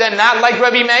to tell you that not like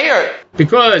Rabbi Meir.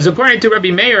 Because according to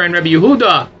Rabbi Meir and Rabbi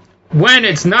Yehuda, when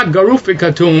it's not garuf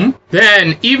v'katum,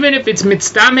 then even if it's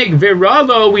mitztamek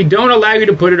v'ralo, we don't allow you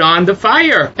to put it on the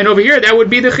fire. And over here, that would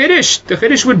be the chiddush. The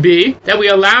chiddush would be that we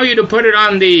allow you to put it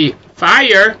on the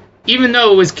fire, even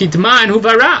though it was kitma and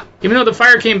huvara. Even though the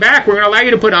fire came back, we're going to allow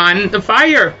you to put on the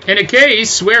fire in a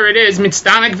case where it is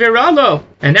mitztamek v'ralo.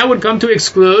 And that would come to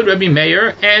exclude Rabbi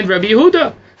Meir and Rabbi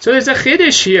Yehuda. So there's a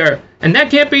chiddush here, and that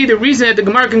can't be the reason that the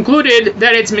Gemara concluded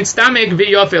that it's mitztamek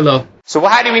v'yofelo. So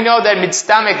how do we know that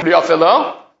mitztamek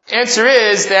v'yofelo? Answer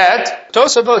is that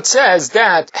Tosafot says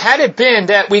that had it been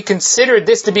that we considered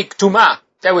this to be ktuma,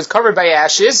 that was covered by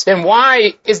ashes, then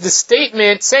why is the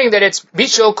statement saying that it's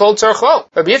bishul kol tzorcho?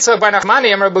 Rabbi Yitzchak bar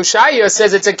Nachmani Amar Bushaya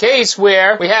says it's a case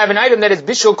where we have an item that is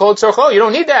bishul kol tzorcho. You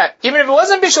don't need that. Even if it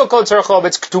wasn't bishul kol tzorcho, but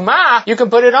it's ktuma, you can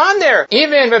put it on there.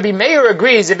 Even Rabbi Meir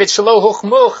agrees if it's shelo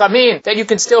huchmu chamin, that you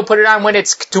can still put it on when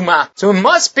it's ktuma. So it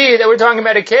must be that we're talking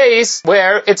about a case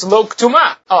where it's lo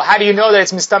ktuma. Oh, how do you know that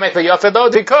it's mitztamek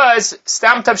v'yofelo? Because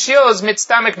stam tavshil is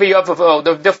mitztamek v'yofelo.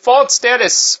 The default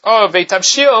status of a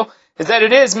tavshil is that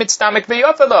it is mitztamek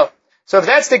v'yofelo. So if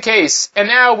that's the case, and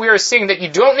now we are seeing that you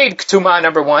don't need ktuma,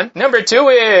 number one. Number two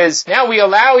is, now we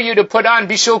allow you to put on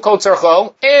bishul kol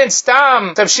tzorcho, and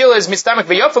stam tavshil is mitztamek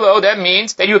v'yofelo, that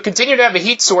means that you continue to have a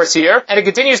heat source here, and it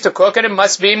continues to cook, and it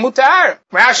must be mutar.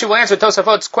 Rashi will answer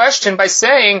Tosafot's question by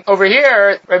saying, over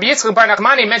here, Rabbi Yitzchak bar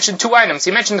Nachmani mentioned two items.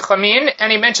 He mentioned chamin,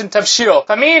 and he mentioned tavshil.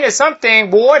 Chamin is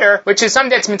something, water, which is something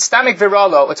that's mitztamek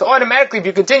v'rolo. It's automatically, if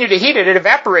you continue to heat it, it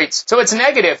evaporates. So it's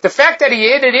negative. The fact that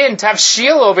he added in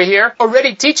tavshil over here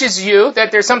already teaches you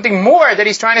that there's something more that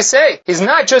he's trying to say. He's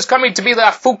not just coming to be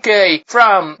lafuke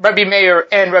from Rabbi Meir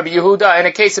and Rabbi Yehuda in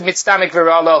a case of mitztamek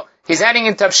v'ralo. He's adding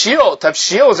in tavshil.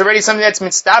 Tavshil is already something that's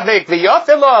mitztamek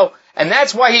v'yofelo. And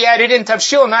that's why he added in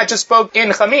tavshil, not just spoke in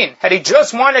chamin. Had he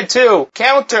just wanted to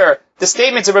counter the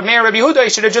statements of Rabbi Meir and Rabbi Yehuda, he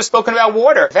should have just spoken about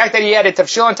water. The fact that he added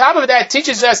tavshil on top of that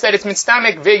teaches us that it's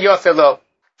mitztamek v'yofelo.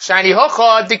 Shani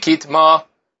hocha dikitma.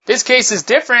 This case is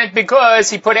different because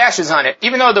he put ashes on it.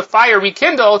 Even though the fire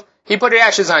rekindled, he put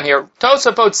ashes on here.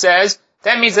 Tosafot says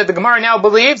that means that the Gemara now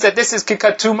believes that this is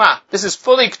kikatuma. This is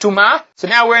fully ketuma. So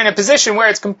now we're in a position where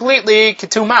it's completely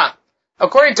ketuma.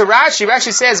 According to Rashi,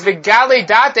 Rashi says, V'gale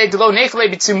date delo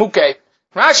nechle b'tzimuke.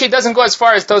 Rashi doesn't go as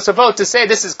far as Tosafot to say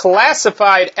this is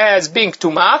classified as being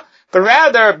ketuma, but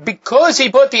rather, because he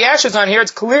put the ashes on here,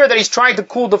 it's clear that he's trying to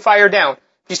cool the fire down.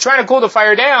 If he's trying to cool the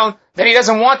fire down, then he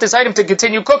doesn't want this item to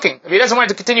continue cooking. If he doesn't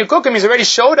want it to continue cooking, he's already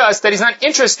showed us that he's not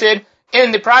interested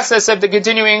in the process of the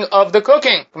continuing of the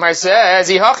cooking. Gemara says,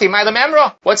 what's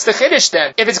the chiddush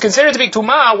then? If it's considered to be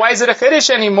ketuma, why is it a chiddush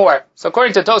anymore? So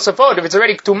according to Tosafot, if it's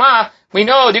already ketuma, we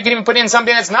know you can even put in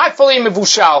something that's not fully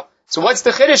mevushal. So what's the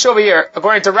chiddush over here?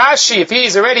 According to Rashi, if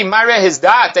he's already mareh his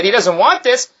dat, that he doesn't want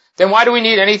this, then why do we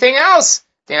need anything else?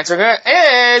 The answer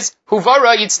is,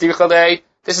 huvara yitztirchalei.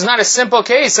 This is not a simple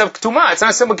case of ketuma. It's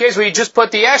not a simple case where you just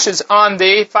put the ashes on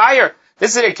the fire.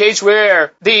 This is a case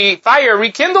where the fire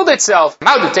rekindled itself.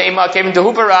 I would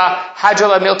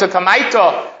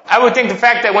think the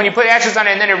fact that when you put ashes on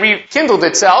it and then it rekindled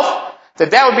itself,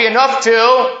 that would be enough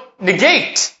to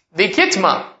negate the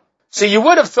kitma. So you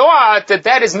would have thought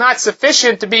that is not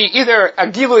sufficient to be either a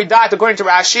gilui dat according to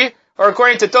Rashi, or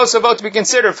according to Tosafot to be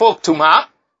considered full ketuma.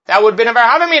 That would have been a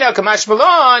varhavamina kamash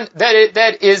malon,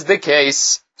 that is the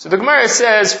case. So the Gemara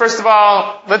says, first of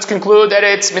all, let's conclude that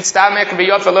it's mitztamek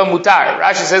v'yofelo mutar.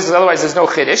 Rashi says, because otherwise there's no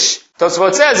chiddush.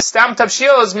 Tosafot says, stam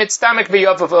tavshil is mitztamek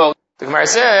v'yofelo. The Gemara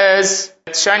says,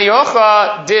 shani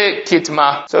ocha de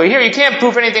kitma. So here you can't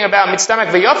prove anything about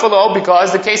mitztamek v'yofelo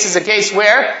because the case is a case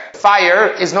where fire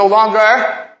is no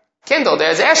longer kindled.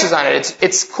 There's ashes on it.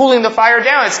 It's cooling the fire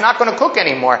down. It's not going to cook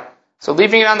anymore. So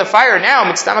leaving it on the fire now,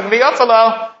 mitztamek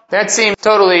v'yofelo, that seems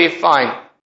totally fine.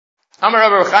 Amar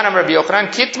Rabbi Yochanan,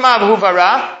 kitma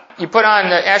v'huvara. You put on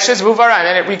the ashes, v'huvara, and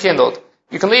then it rekindled.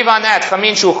 You can leave on that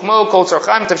chamin shuchmo kol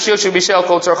tzorcham tavshil shubishel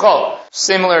kol tzorcho.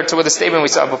 Similar to what the statement we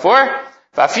saw before.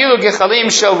 V'afilu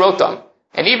gechalim shel rotam.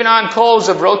 And even on coals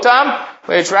of rotam,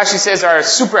 which Rashi says are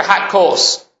super hot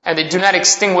coals, and they do not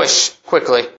extinguish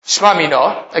quickly. Shma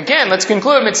mino. Again, let's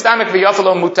conclude mitztamek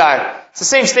v'yofelo mutar. It's the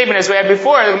same statement as we had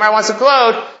before. The Gemara wants to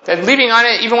conclude that leaving on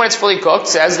it, even when it's fully cooked,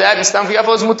 says that mitztamek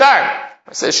v'yofelo is mutar.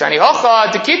 It says shani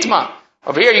hocha de kitma.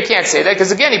 Over here you can't say that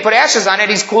because again he put ashes on it.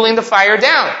 He's cooling the fire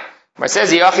down. It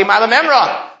says yachi malam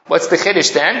emra. What's the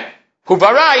chiddush then?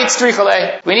 Hubara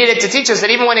yitztrichale. We need it to teach us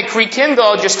that even when it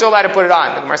rekindled, you're still allowed to put it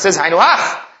on. The Gemara says hainu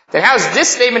hach. Then how is this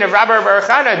statement of Rabbi Bar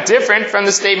Chana different from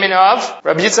the statement of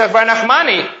Rabbi Yitzchak Bar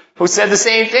Nachmani, who said the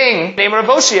same thing, name of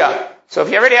Rav Oshia? So if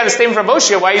you already have the statement from Rav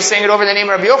Oshia, why are you saying it over the name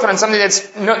of Rabbi Yochanan, something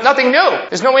that's nothing new?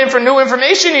 There's no new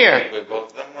information here.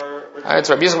 Both of them were It's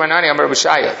Rabbi Yisrael Nani, I'm Rabbi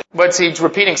Shaya. But he's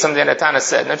repeating something that Tana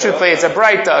said. Now truthfully, it's a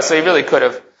braita, so he really could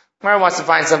have. Gemara wants to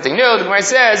find something new. The Gemara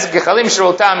says, Gechalim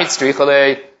shrotam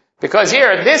yitztrichale. Because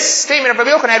here, this statement of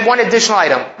Rabbi Yochanan had one additional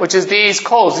item, which is these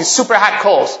coals, these super hot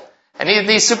coals. And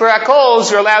these super hot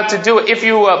coals, you're allowed to do, if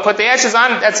you put the ashes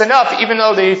on, that's enough, even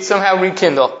though they somehow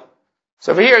rekindle.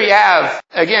 So over here you have,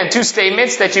 again, two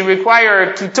statements that you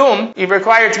require kitum, you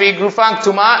require to be grufan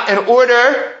ktuma in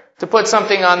order to put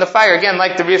something on the fire, again,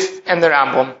 like the Rif and the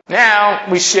Rambam.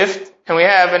 Now, we shift, and we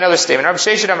have another statement. Rabbi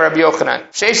Sheshet Amar Rabbi Yochanan.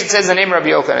 Sheshet says the name of Rabbi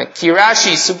Yochanan.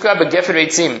 Kirashi suka begefer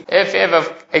eitzim. If you have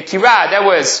a kira that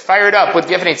was fired up with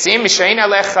gefer eitzim, mishayin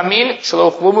alech chamin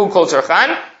shelo chlumu kol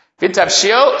tzorchan,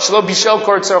 v'tavshil shelo bishel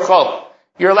kol tzorcho.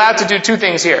 You're allowed to do two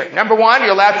things here. Number one,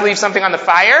 you're allowed to leave something on the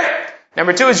fire.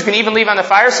 Number two is you can even leave on the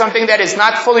fire something that is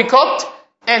not fully cooked,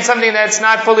 and something that's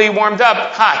not fully warmed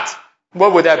up, hot.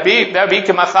 What would that be? That would be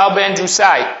Kemachal ben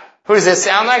Jusai. Who does this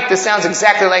sound like? This sounds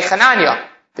exactly like Hananya.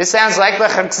 This sounds like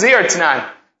Lechakzir Tanan.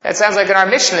 That sounds like in our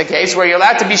Mishnah case where you're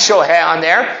allowed to be Shoheh on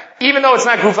there, even though it's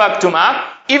not Gufa Ktuma,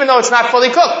 even though it's not fully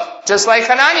cooked, just like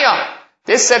Hananya.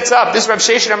 This Rav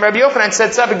Sheshet and Rabbi Yochanan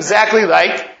sets up exactly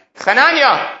like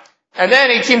Hananya. And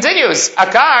then he continues,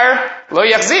 Akar lo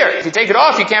yachzir. If you take it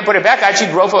off, you can't put it back. Achi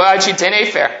grofo achi ten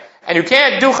efer. And you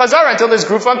can't do chazara until there's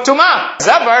grufan tuma.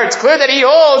 Zavar, it's clear that he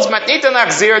holds matnita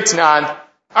lachzir tnan.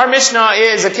 Our Mishnah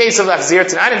is a case of lachzir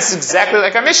tnan, and it's exactly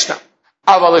like our Mishnah.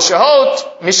 Aval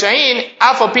shahot mishain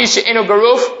afal pi she'enu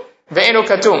garuf ve'enu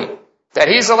katum. That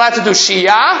he's allowed to do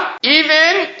shiyah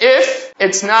even if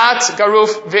it's not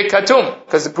garuf ve'katum,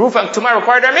 because the grufan tuma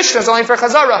required our Mishnah is only for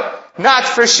chazara, not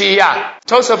for shiyah.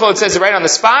 Tosafot says it right on the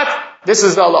spot. This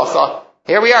is the halacha.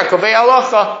 Here we are, Kovei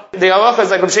halacha. The halacha is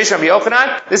like Rav Sheshet Rabbi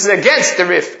Yochanan. This is against the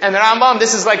Rif and the Rambam.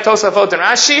 This is like Tosafot and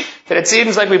Rashi, that it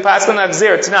seems like we pass on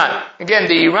Avzir Tanan. Again,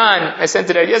 the Iran, I sent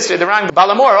it out yesterday, the Iran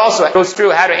Balamor also goes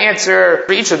through how to answer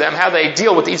for each of them, how they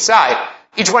deal with each side.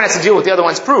 Each one has to deal with the other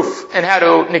one's proof, and how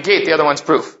to negate the other one's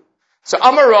proof. So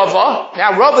Amar Rava,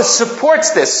 now Rava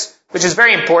supports this, which is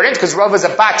very important, because Rava is a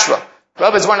batra.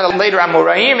 Rava is one of the later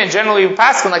Amoraim, and generally we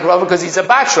pass him like Rava because he's a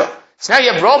Batra. So now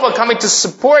you have Rava coming to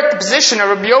support the position of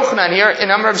Rabbi Yochanan here in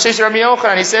Amar Rav Sheshet Rabbi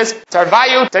Yochanan. He says,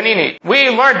 Tarvayu Tanini. We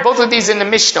learned both of these in the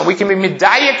Mishnah. We can be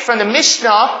medayik from the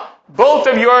Mishnah both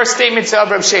of your statements of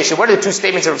Rav Sheshet. What are the two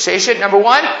statements of Rav Sheshet? Number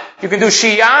one, you can do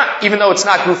Shiyah even though it's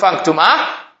not Gufan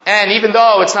Ktuma, and even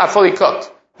though it's not fully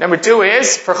cooked. Number two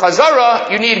is, for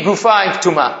Chazara, you need Gufan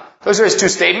Ktuma. Those are his two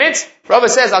statements. Rava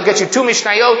says, I'll get you two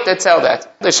Mishnayot that tell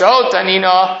that. The Shahot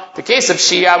Tanina, the case of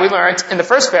Shiyah, we learned in the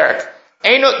first parak.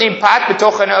 You're not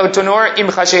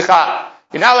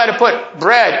allowed to put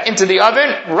bread into the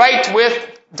oven right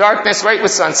with darkness, right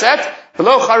with sunset. And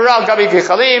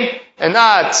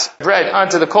not bread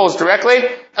onto the coals directly.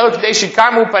 Unless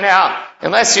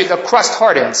the crust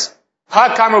hardens.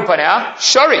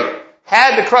 Shari.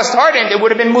 Had the crust hardened, it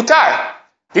would have been mutar.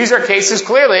 These are cases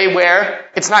clearly where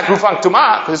it's not gufan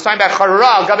tumah, because it's talking about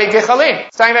charura gabi gechalim.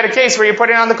 It's talking about a case where you put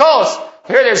it on the coals.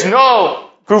 Here there's no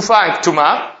gufan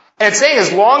tumah. And it's saying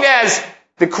as long as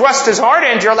the crust is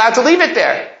hardened, you're allowed to leave it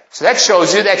there. So that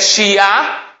shows you that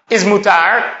Shia is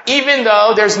mutar, even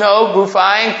though there's no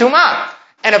gufaying tumah.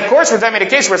 And of course, we're talking about a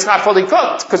case where it's not fully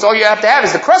cooked, because all you have to have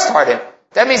is the crust hardened.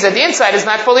 That means that the inside is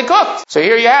not fully cooked. So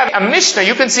here you have a Mishnah.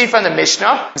 You can see from the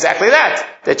Mishnah exactly that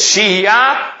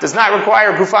Shia does not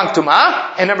require gufang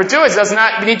tumah, and number two, it does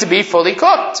not need to be fully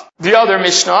cooked. The other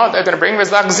Mishnah they're going to bring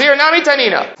is lachzir nami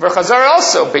tanina. V'chazar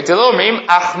also Beit Hillel omrim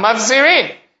ach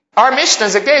mavzirin. Our Mishnah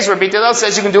is a case where Beit Hillel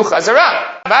says you can do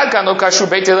chazara. V'adkan lo kashu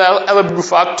Beit Hillel ela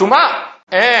gufak tumah.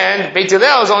 And Beit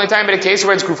Hillel is only talking about a case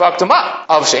where it's gufak tumah.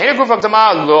 Av she'ena gufak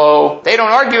tumah lo. They don't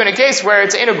argue in a case where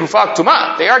it's in a gufak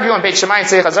tumah. They argue in Beit Shammai and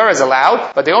say chazara is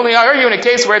allowed, but they only argue in a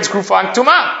case where it's gufak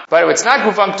tumah. But if it's not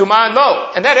gufak tumah,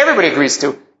 no. And that everybody agrees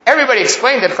to. Everybody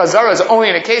explained that chazara is only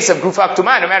in a case of gufak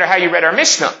tumah, no matter how you read our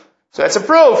Mishnah. So that's a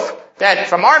proof that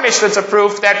from our Mishnah it's a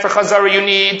proof that for chazara you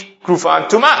need gufak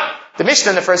tumah. The Mishnah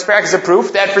in the first parak is a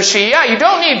proof that for Shiyah you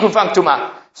don't need gufak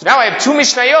tumah. So now I have two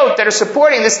Mishnayot that are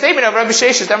supporting the statement of Rabbi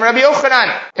Sheshet and Rabbi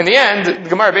Yochanan. In the end, the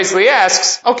Gemara basically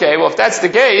asks, okay, well if that's the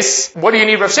case, what do you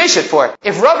need Rabbi Sheshet for?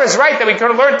 If Rav is right that we could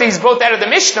have learned these both out of the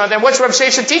Mishnah, then what's Rabbi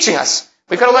Sheshet teaching us?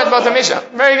 We could have learned both the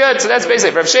Mishnah. Very good. So that's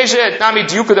basically Rabbi Sheshet, Nami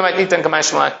Diyukudam Nitan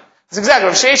Kamashmalan. That's exactly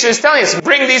what Rabbi Sheshet is telling us.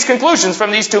 Bring these conclusions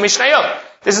from these two Mishnayot.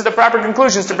 This is the proper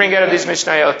conclusions to bring out of these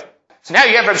Mishnayot. So now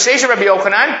you have Rabbi Sheshet, Rabbi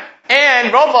Yochanan,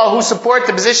 and Rava who support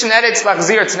the position that it's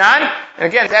lachzir tznan. And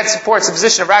again, that supports the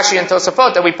position of Rashi and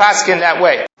Tosafot that we pass in that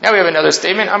way. Now we have another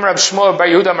statement. Amar Rav Shmuel bar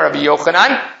Yehuda Amar Rabbi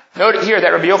Yochanan. Note here that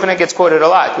Rabbi Yochanan gets quoted a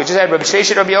lot. We just had Rabbi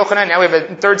Sheshet, Rabbi Yochanan. Now we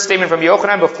have a third statement from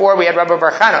Yochanan. Before we had Rabbi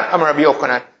Bar Chana, Amar Rabbi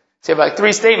Yochanan. So you have like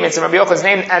three statements in Rabbi Yochanan's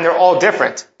name, and they're all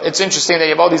different. It's interesting that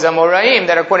you have all these Amoraim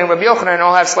that are quoting Rabbi Yochanan and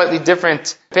all have slightly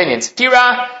different opinions.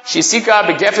 Kira, Shisika,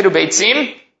 Begefedu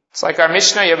Beitzim. It's like our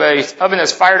Mishnah, you have a oven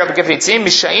that's fired up at Gefetzim,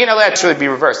 Mishayin Aleh, it should be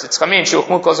reversed. It's Chamin,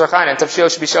 Shuchmu Kol Tzorchan, and Tafshil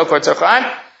Shbishel Kol Tzorchan,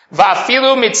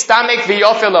 Va'afilu Mitztamek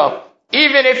V'yofelo.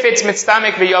 Even if it's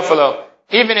Mitztamek V'yofelo.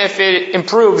 Even if it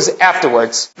improves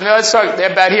afterwards. Now let's talk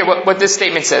about here what this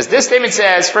statement says. This statement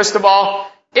says, first of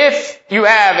all, if you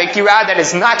have a kirah that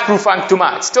is not Gufan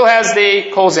Tumah, it still has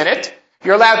the coals in it,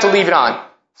 you're allowed to leave it on.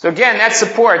 So again, that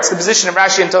supports the position of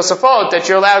Rashi and Tosafot that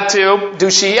you're allowed to do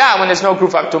Shiyah when there's no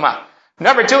Gufan Tumah.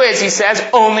 Number two is, he says,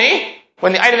 only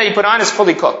when the item that you put on is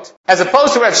fully cooked. As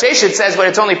opposed to Rav Sheshet says when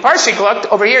it's only partially cooked,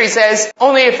 over here he says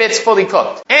only if it's fully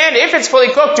cooked. And if it's fully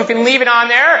cooked, you can leave it on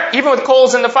there, even with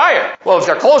coals in the fire. Well, if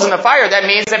there are coals in the fire, that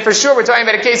means that for sure we're talking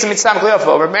about a case of mitzvah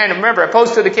gliyofo. Remember,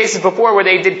 opposed to the cases before where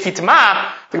they did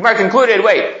kitma, the Gemara concluded,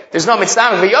 wait, there's no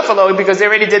mitzvah gliyofo because they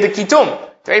already did the kitum.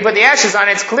 They already put the ashes on,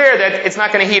 it's clear that it's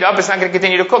not going to heat up, it's not going to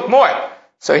continue to cook more.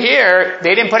 So here,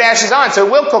 they didn't put ashes on, so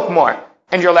it will cook more.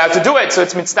 And you're allowed to do it. So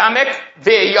it's mitztamek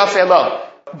v'yafelo.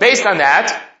 Based on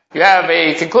that, you have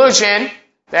a conclusion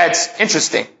that's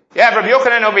interesting. You have Rabbi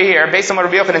Yochanan over here, based on what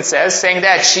Rabbi Yochanan says, saying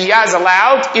that Shiyah is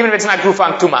allowed, even if it's not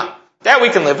Gufan Tumah. That we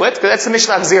can live with, because that's the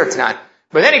Mishnah Chzir Tanan.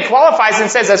 But then he qualifies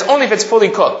and says that's only if it's fully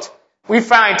cooked. We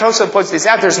find, Tosafot puts this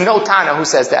out, there's no Tana who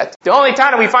says that. The only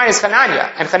Tana we find is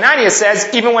Hananya. And Hananya says,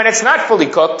 even when it's not fully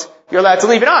cooked, you're allowed to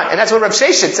leave it on. And that's what Rav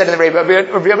Sheshet said in the Rabbi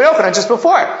Yochanan just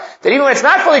before. That even when it's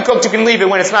not fully cooked, you can leave it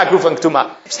when it's not Gufan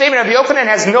Ktuma. The statement of Rabbi Yochanan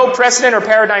has no precedent or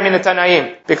paradigm in the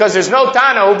Tanaim. Because there's no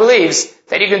Tana who believes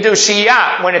that you can do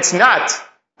Shiyah when it's not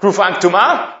Gufan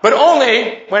Ktuma, but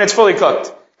only when it's fully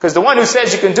cooked. Because the one who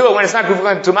says you can do it when it's not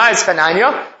Gufan Ktuma is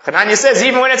Hananya. Hananya says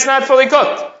even when it's not fully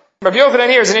cooked. Rabbi Yochanan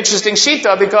here is an interesting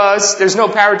shita because there's no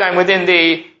paradigm within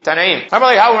the Tanaim. One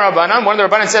of the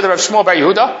Rabbanan said to Rav Shmuel bar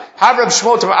Yehuda, Have Rav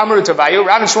Shmuel to Amru Tavayu.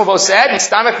 Rav and Shmuel both said,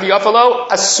 Mitztamek v'yofelo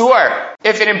asur.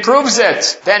 If it improves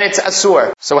it, then it's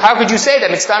asur. So how could you say that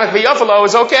Mitztamek v'yofelo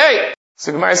is okay?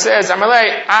 So Gemara says,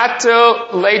 Amalei, atu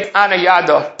leit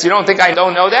anayado. So you don't think I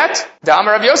don't know that? Da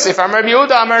Amar Rabbi Yosef, Amar Rabbi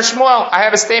Yehuda, Amar Shmuel. I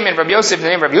have a statement, Rabbi Yosef, the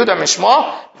name Rabbi Yehuda, Amar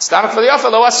Shmuel, Stamach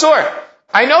v'liyafa lo asur.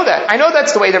 I know that. I know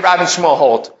that's the way that Rav and Shmuel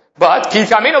hold. But, ki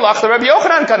kamina lach the Rabbi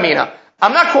Yochanan kamina.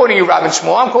 I'm not quoting you Rav and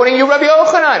Shmuel, I'm quoting you Rabbi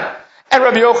Yochanan. And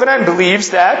Rabbi Yochanan believes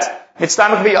that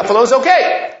mitztamach v'yafalo is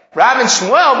okay. Rav and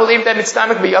Shmuel believe that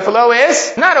mitztamach v'yafalo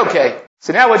is not okay.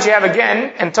 So now what you have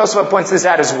again, and Tosafot points this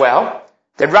out as well,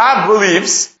 that Rav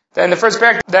believes that in the first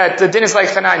parak that the din is like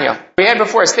Chananya. We had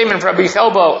before a statement from Rabbi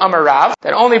Chelbo Amar Rav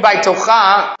that only by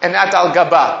Tocha and not al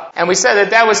Gaba. And we said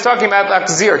that was talking about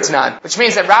L'Chzir Tanan, which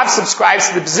means that Rav subscribes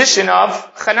to the position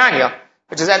of Chananya,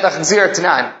 which is at L'Chzir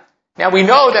Tanan. Now we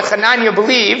know that Chananya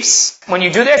believes when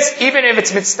you do this, even if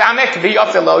it's mitstamek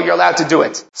v'yafilo, you're allowed to do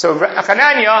it. So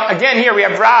Chananya, again here we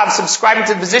have Rav subscribing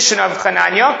to the position of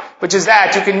Chananya, which is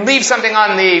that you can leave something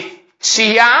on the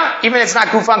Shiyah, even if it's not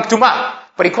Gufan Ktuma.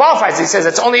 But he qualifies it. He says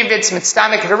it's only if it's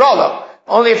mitstamek virolo.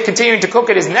 Only if continuing to cook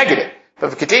it is negative.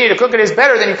 But if continuing to cook it is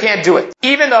better, then you can't do it.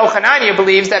 Even though Chananya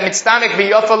believes that mitstamek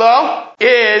v'yafilo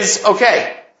is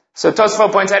okay. So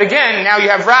Tosafot points out again, now you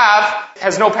have Rav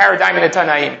has no paradigm in the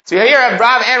Tanaim. So you here have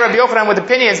Rav and Rabbi Yochanan with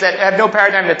opinions that have no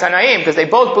paradigm in the Tanaim, because they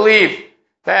both believe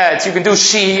that you can do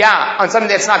Shiyah on something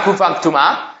that's not Kufan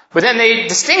Ktuma, but then they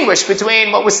distinguish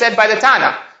between what was said by the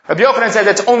Tana. Rabbi Yochanan said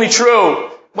that's only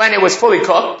true when it was fully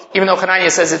cooked, even though Chananya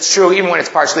says it's true even when it's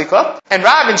partially cooked. And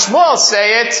Rav and Shmuel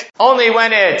say it only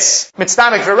when it's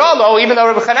mitztamek v'rolo, even though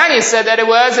Rabbi Chananya said that it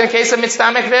was in case of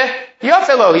mitztamek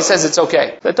v'yafilo. He says it's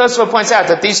okay. But Tosafot points out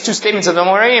that these two statements of the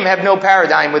Moraim have no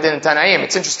paradigm within the Tanaim.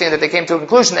 It's interesting that they came to a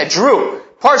conclusion that drew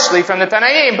partially from the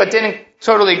Tanaim, but didn't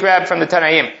totally grab from the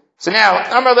Tanaim. So now,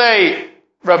 Amarle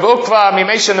Rav Ukva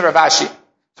Mimesha and Rav Ashi.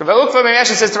 So Rav Ukva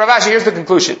Mimesha says to Rav Ashi, here's the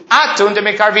conclusion. Atun de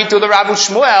mekarvitu the Rav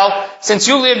Shmuel. Since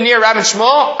you live near Rav and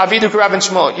Shmuel, avidu Rav and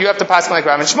Shmuel. You have to pass like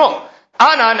Rav and Shmuel.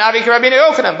 Ana navi Rabbi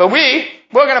Yochanan. But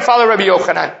we're going to follow Rabbi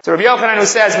Yochanan. So Rabbi Yochanan who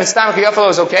says mitztamek v'yafalo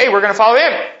is okay, we're going to follow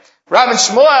him. Rav and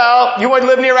Shmuel, you want to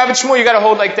live near Rav and Shmuel, you got to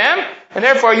hold like them, and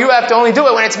therefore you have to only do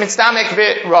it when it's mitztamek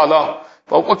v'ralo.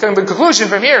 But what the conclusion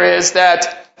from here is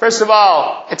that, first of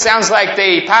all, it sounds like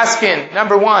they paskin,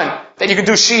 number one, that you can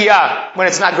do shiyah when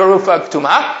it's not garufa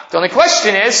ktuma. The only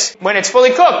question is, when it's fully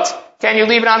cooked, can you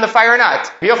leave it on the fire or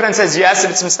not? Rabbi Yochanan says yes,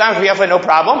 if it's mitztamek v'yafalo, no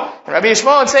problem. And Rabbi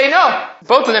Yishmael would say no.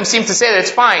 Both of them seem to say that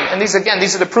it's fine. And these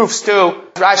are the proofs to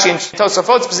Rashi and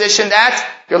Tosafot's position that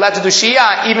you're allowed to do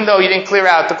shiyah even though you didn't clear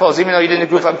out the coals, even though you didn't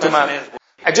do garufa ktuma.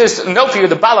 I just note for you,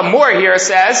 the Balamor here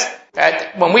says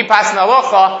that when we pass an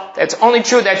halacha, it's only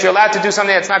true that you're allowed to do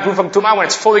something that's not gufam tumah when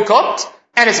it's fully cooked,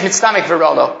 and it's mitztamek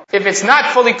v'rolo. If it's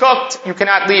not fully cooked, you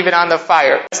cannot leave it on the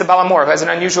fire. It's the Balamor who has an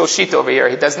unusual sheet over here.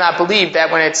 He does not believe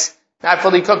that when it's not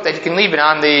fully cooked, that you can leave it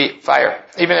on the fire,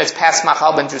 even if it's past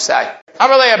machal ben jusai.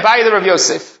 Amalei Abayi the Rav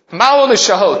Yosef, Ma'ul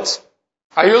l'shahot.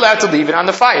 Are you allowed to leave it on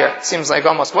the fire? It seems like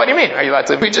almost, what do you mean? Are you allowed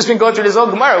to? We've just been going through this whole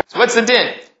Gemara. So what's the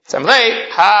din? Samlei,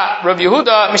 Rav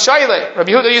Yehuda, Mishayle. Rav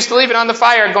Yehuda used to leave it on the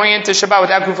fire going into Shabbat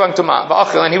without gufan tumah,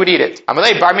 va'achil, and he would eat it.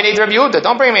 Amalei, bar minei Rav Yehuda.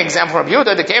 Don't bring me an example from Rav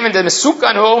Yehuda. They came into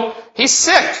Mesukan who, he's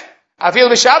sick. Afil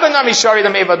b'Shabbat na mishari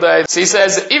l'mevadai. So he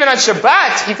says, even on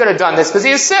Shabbat, he could have done this because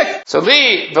he is sick. So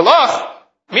li, v'loch,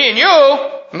 me and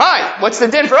you, what's the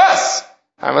din for us?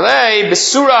 Amalei,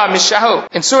 b'sura mishahu.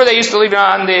 In Surah they used to leave it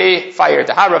on the fire.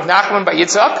 The Rav Nachman by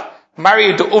Yitzchak.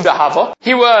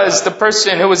 He was the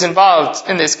person who was involved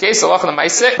in this case, the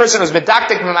person who was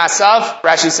medaktik m'masav,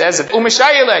 Rashi says,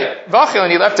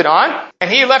 and he left it on, and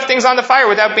he left things on the fire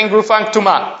without being grufan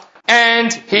tumah,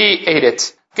 and he ate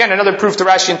it. Again, another proof to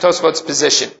Rashi and Tosfot's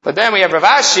position. But then we have Rav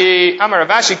Ashi, Amar Rav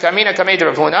Ashi, Kamina Kamei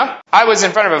Rav Huna. I was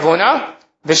in front of Rav Huna,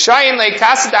 V'shayin le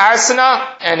kased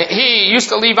harsana, and he used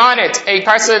to leave on it a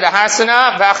kased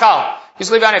harsana v'achal. He used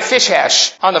to leave on a fish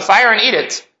hash on the fire and eat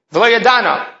it. V'lo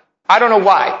yadana. I don't know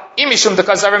why. Imishum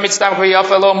dekazav mitztamek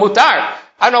v'yafalo mutar.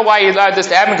 I don't know why he allowed this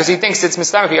to happen because he thinks it's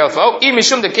mitztamek v'yafalo.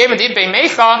 Imishum dekaven idbei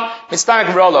mecha mitztamek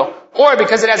v'rolo. Or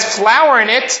because it has flour in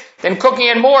it, then cooking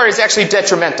it more is actually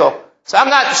detrimental. So I'm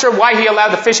not sure why he allowed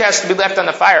the fish hash to be left on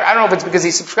the fire. I don't know if it's because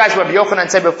he subscribes to what Rabbi Yochanan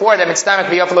said before that mitztamek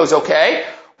v'yafalo is okay,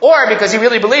 or because he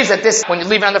really believes that this, when you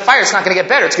leave it on the fire, it's not going to get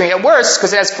better. It's going to get worse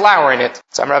because it has flour in it.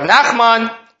 So I'm Rav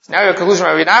Nachman. So now your conclusion,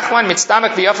 Rav Nachman,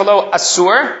 mitztamek v'yafalo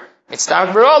asur.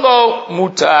 Mitztamek v'rolo,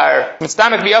 mutar.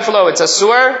 Mitztamek v'yafalo, it's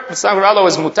asur. Mitztamek v'rolo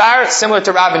is mutar, similar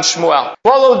to Rav and Shmuel.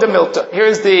 Follow the milta.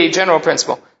 Here's the general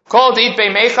principle. Called eat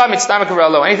mecha, mitztamek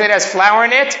v'rolo. Anything that has flour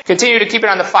in it, continue to keep it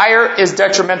on the fire, is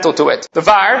detrimental to it. The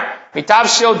var,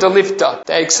 mitavshil delifta.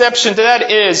 The exception to that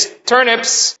is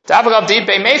turnips. Ta'avagav eat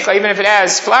mecha, even if it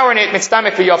has flour in it,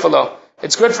 mitztamek v'yafalo.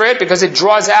 It's good for it because it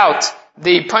draws out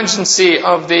the pungency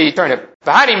of the turnip.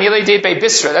 V'hani milei deit bei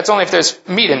bisra. That's only if there's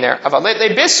meat in there. Avalet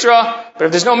le bisra, but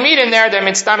if there's no meat in there, then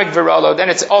mitztamik virolo. Then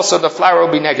it's also the flour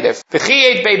will be negative.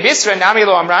 V'chi bei bisra nami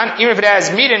lo amran. Even if it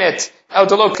has meat in it, el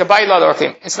delo kabai la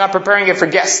orchim. It's not preparing it for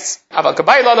guests. Aval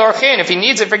kabai la orchim. If he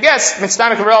needs it for guests,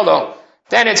 mitztamik virolo.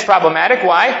 Then it's problematic.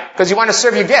 Why? Because you want to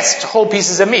serve your guests whole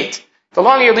pieces of meat. The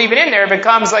longer you leave it in there, it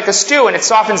becomes like a stew, and it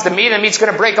softens the meat, and the meat's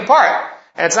going to break apart.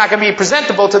 And it's not going to be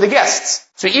presentable to the guests.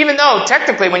 So even though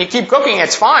technically when you keep cooking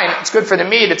it's fine, it's good for the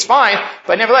meat, it's fine,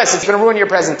 but nevertheless it's going to ruin your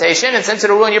presentation, and since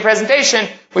it'll ruin your presentation,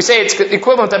 we say it's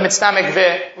equivalent to mitztamik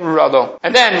v'rado.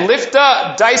 And then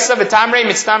lifta, daisa v'tamre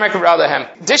mitztamik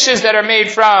v'radahem. Dishes that are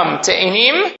made from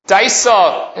te'inim,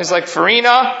 daisa is like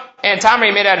farina, and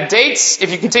tamre made out of dates.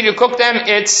 If you continue to cook them,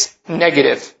 it's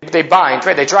negative. They bind,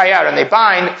 right? They dry out and they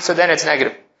bind, so then it's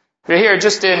negative. But here,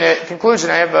 just in conclusion,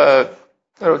 I have a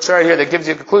little chart here that gives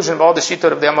you a conclusion of all the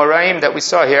shitot of the Amoraim that we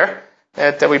saw here,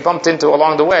 that we bumped into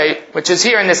along the way, which is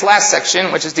here in this last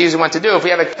section, which is the easy one to do. If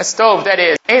we have a stove that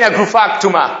is Eina Grufak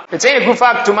Tuma. If it's Eina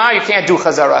Grufak Tuma, you can't do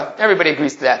Chazara. Everybody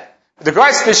agrees to that. With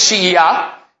regards to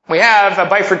Shiyah, we have a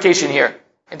bifurcation here.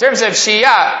 In terms of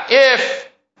Shiyah, if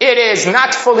it is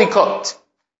not fully cooked,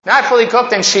 then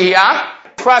Shiyah,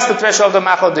 cross the threshold of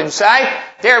Machal Dinsai.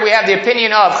 There we have the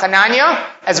opinion of Hananya,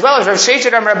 as well as Rav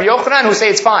Sheshet and Rabbi Yochanan, who say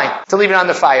it's fine to leave it on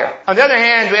the fire. On the other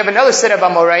hand, we have another set of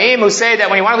Amoraim who say that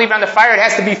when you want to leave it on the fire, it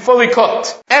has to be fully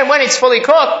cooked. And when it's fully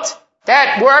cooked,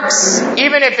 that works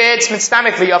even if it's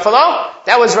mitztamik v'yafalo.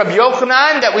 That was Rabbi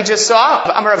Yochanan that we just saw.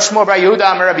 Amar Rav Shmuel bar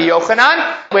Yehuda, Amar Rabbi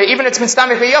Yochanan, where even if it's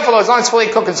mitztamik v'yafalo, as long as it's fully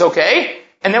cooked, it's okay.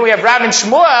 And then we have Rav and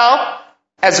Shmuel,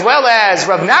 as well as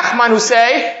Rav Nachman, who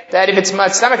say that if it's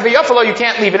mitztamik v'yafalo, you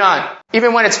can't leave it on.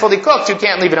 Even when it's fully cooked, you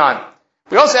can't leave it on.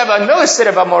 We also have another set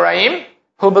of Amoraim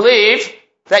who believe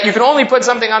that you can only put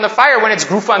something on the fire when it's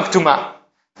grufan ktuma.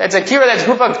 That's a kira that's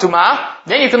grufan ktuma.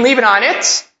 Then you can leave it on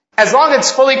it as long as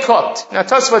it's fully cooked. Now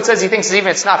Tosfot says he thinks even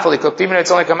if it's not fully cooked, even if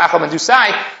it's only kamachal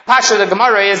mandusai, Pasha the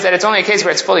Gemara is that it's only a case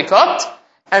where it's fully cooked.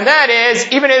 And that is,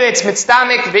 even if it's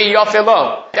mitztamik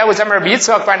v'yafelo. That was Amar Rabbi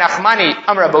Yitzchak bar Nachmani,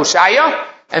 Amar Rabbi Oshaya.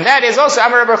 And that is also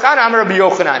Amar Rabbi Chana, Amar Rabbi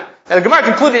Yochanan. Now the Gemara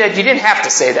concluded that you didn't have to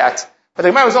say that. But the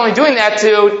Gemara was only doing that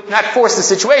to not force the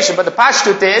situation. But the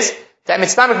pashtut is that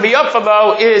mitztamik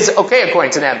v'yafelo is okay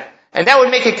according to them. And that would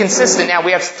make it consistent. Now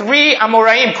we have 3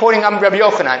 Amoraim quoting Rabbi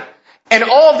Yochanan. And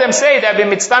all of them say that in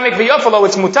mitztamik v'yafelo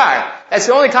it's mutar. That's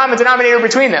the only common denominator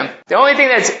between them. The only thing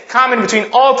that's common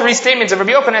between all 3 statements of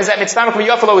Rabbi Yochanan is that mitztamik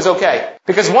v'yafelo is okay.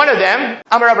 Because one of them,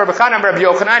 Amar Rabbi Chana, Amar Rabbi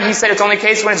Yochanan, he said it's only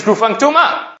case when it's grufan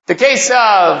ktuma. The case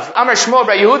of Amar Shmuel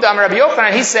bar Yehuda, Amar Rabbi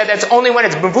Yochanan, he said that's only when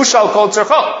it's mevushal kol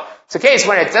tzorcho. It's a case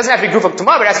when it doesn't have to be grufan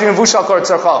ktuma, but it has to be mevushal kol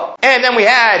tzorcho. And then we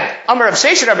had Amar Rav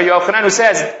Sheshet Rabbi Yochanan, who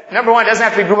says, number 1, it doesn't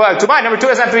have to be grufan ktuma, number 2, it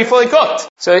doesn't have to be fully cooked.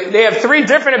 So they have 3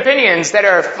 different opinions that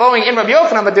are flowing in Rabbi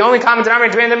Yochanan, but the only common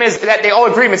denominator between them is that they all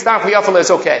agree mitztamik v'yafalo is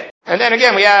okay. And then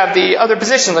again, we have the other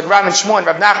positions like Rav and Shmuel and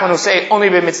Rav Nachman who say only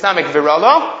be mitztamik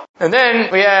v'ralo. And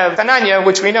then we have Hananya,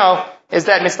 which we know is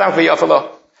that mitztamik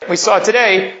v'yafalo. We saw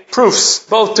today proofs,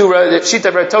 both to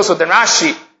Shita Bar Tosot and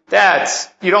Rashi, that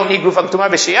you don't need grufan ktuma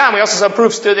b'shiyah, and we also saw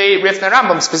proofs to the Rif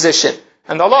Rambam's position.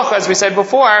 And the halacha, as we said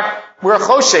before, we're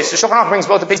choshesh. The Shulchan Aruch brings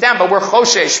both the pieces down, but we're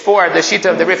choshesh for the Shita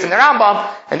of the Rif and the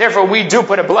Rambam, and therefore we do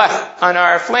put a blech on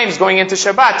our flames going into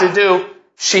Shabbat to do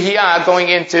shihiyah going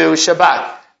into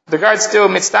Shabbat. With regards to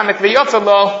mitztamik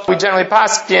v'yafalo, we generally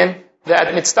paskin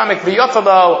that mitztamik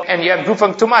v'yafalo, and you have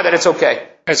grufan ktuma, that it's okay.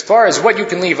 As far as what you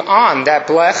can leave on that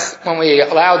blech, when we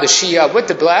allow the shiyah with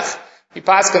the blech, we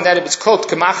paskin that if it's cooked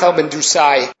kamachal ben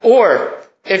drusai, or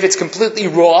if it's completely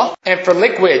raw, and for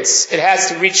liquids it has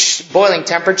to reach boiling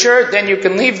temperature, then you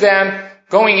can leave them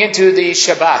going into the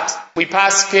Shabbat. We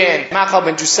paskin machal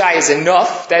ben drusai is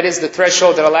enough, that is the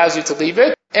threshold that allows you to leave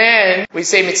it, and we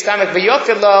say mitztamik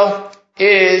v'yafalo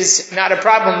is not a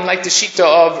problem like the shita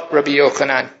of Rabbi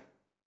Yochanan.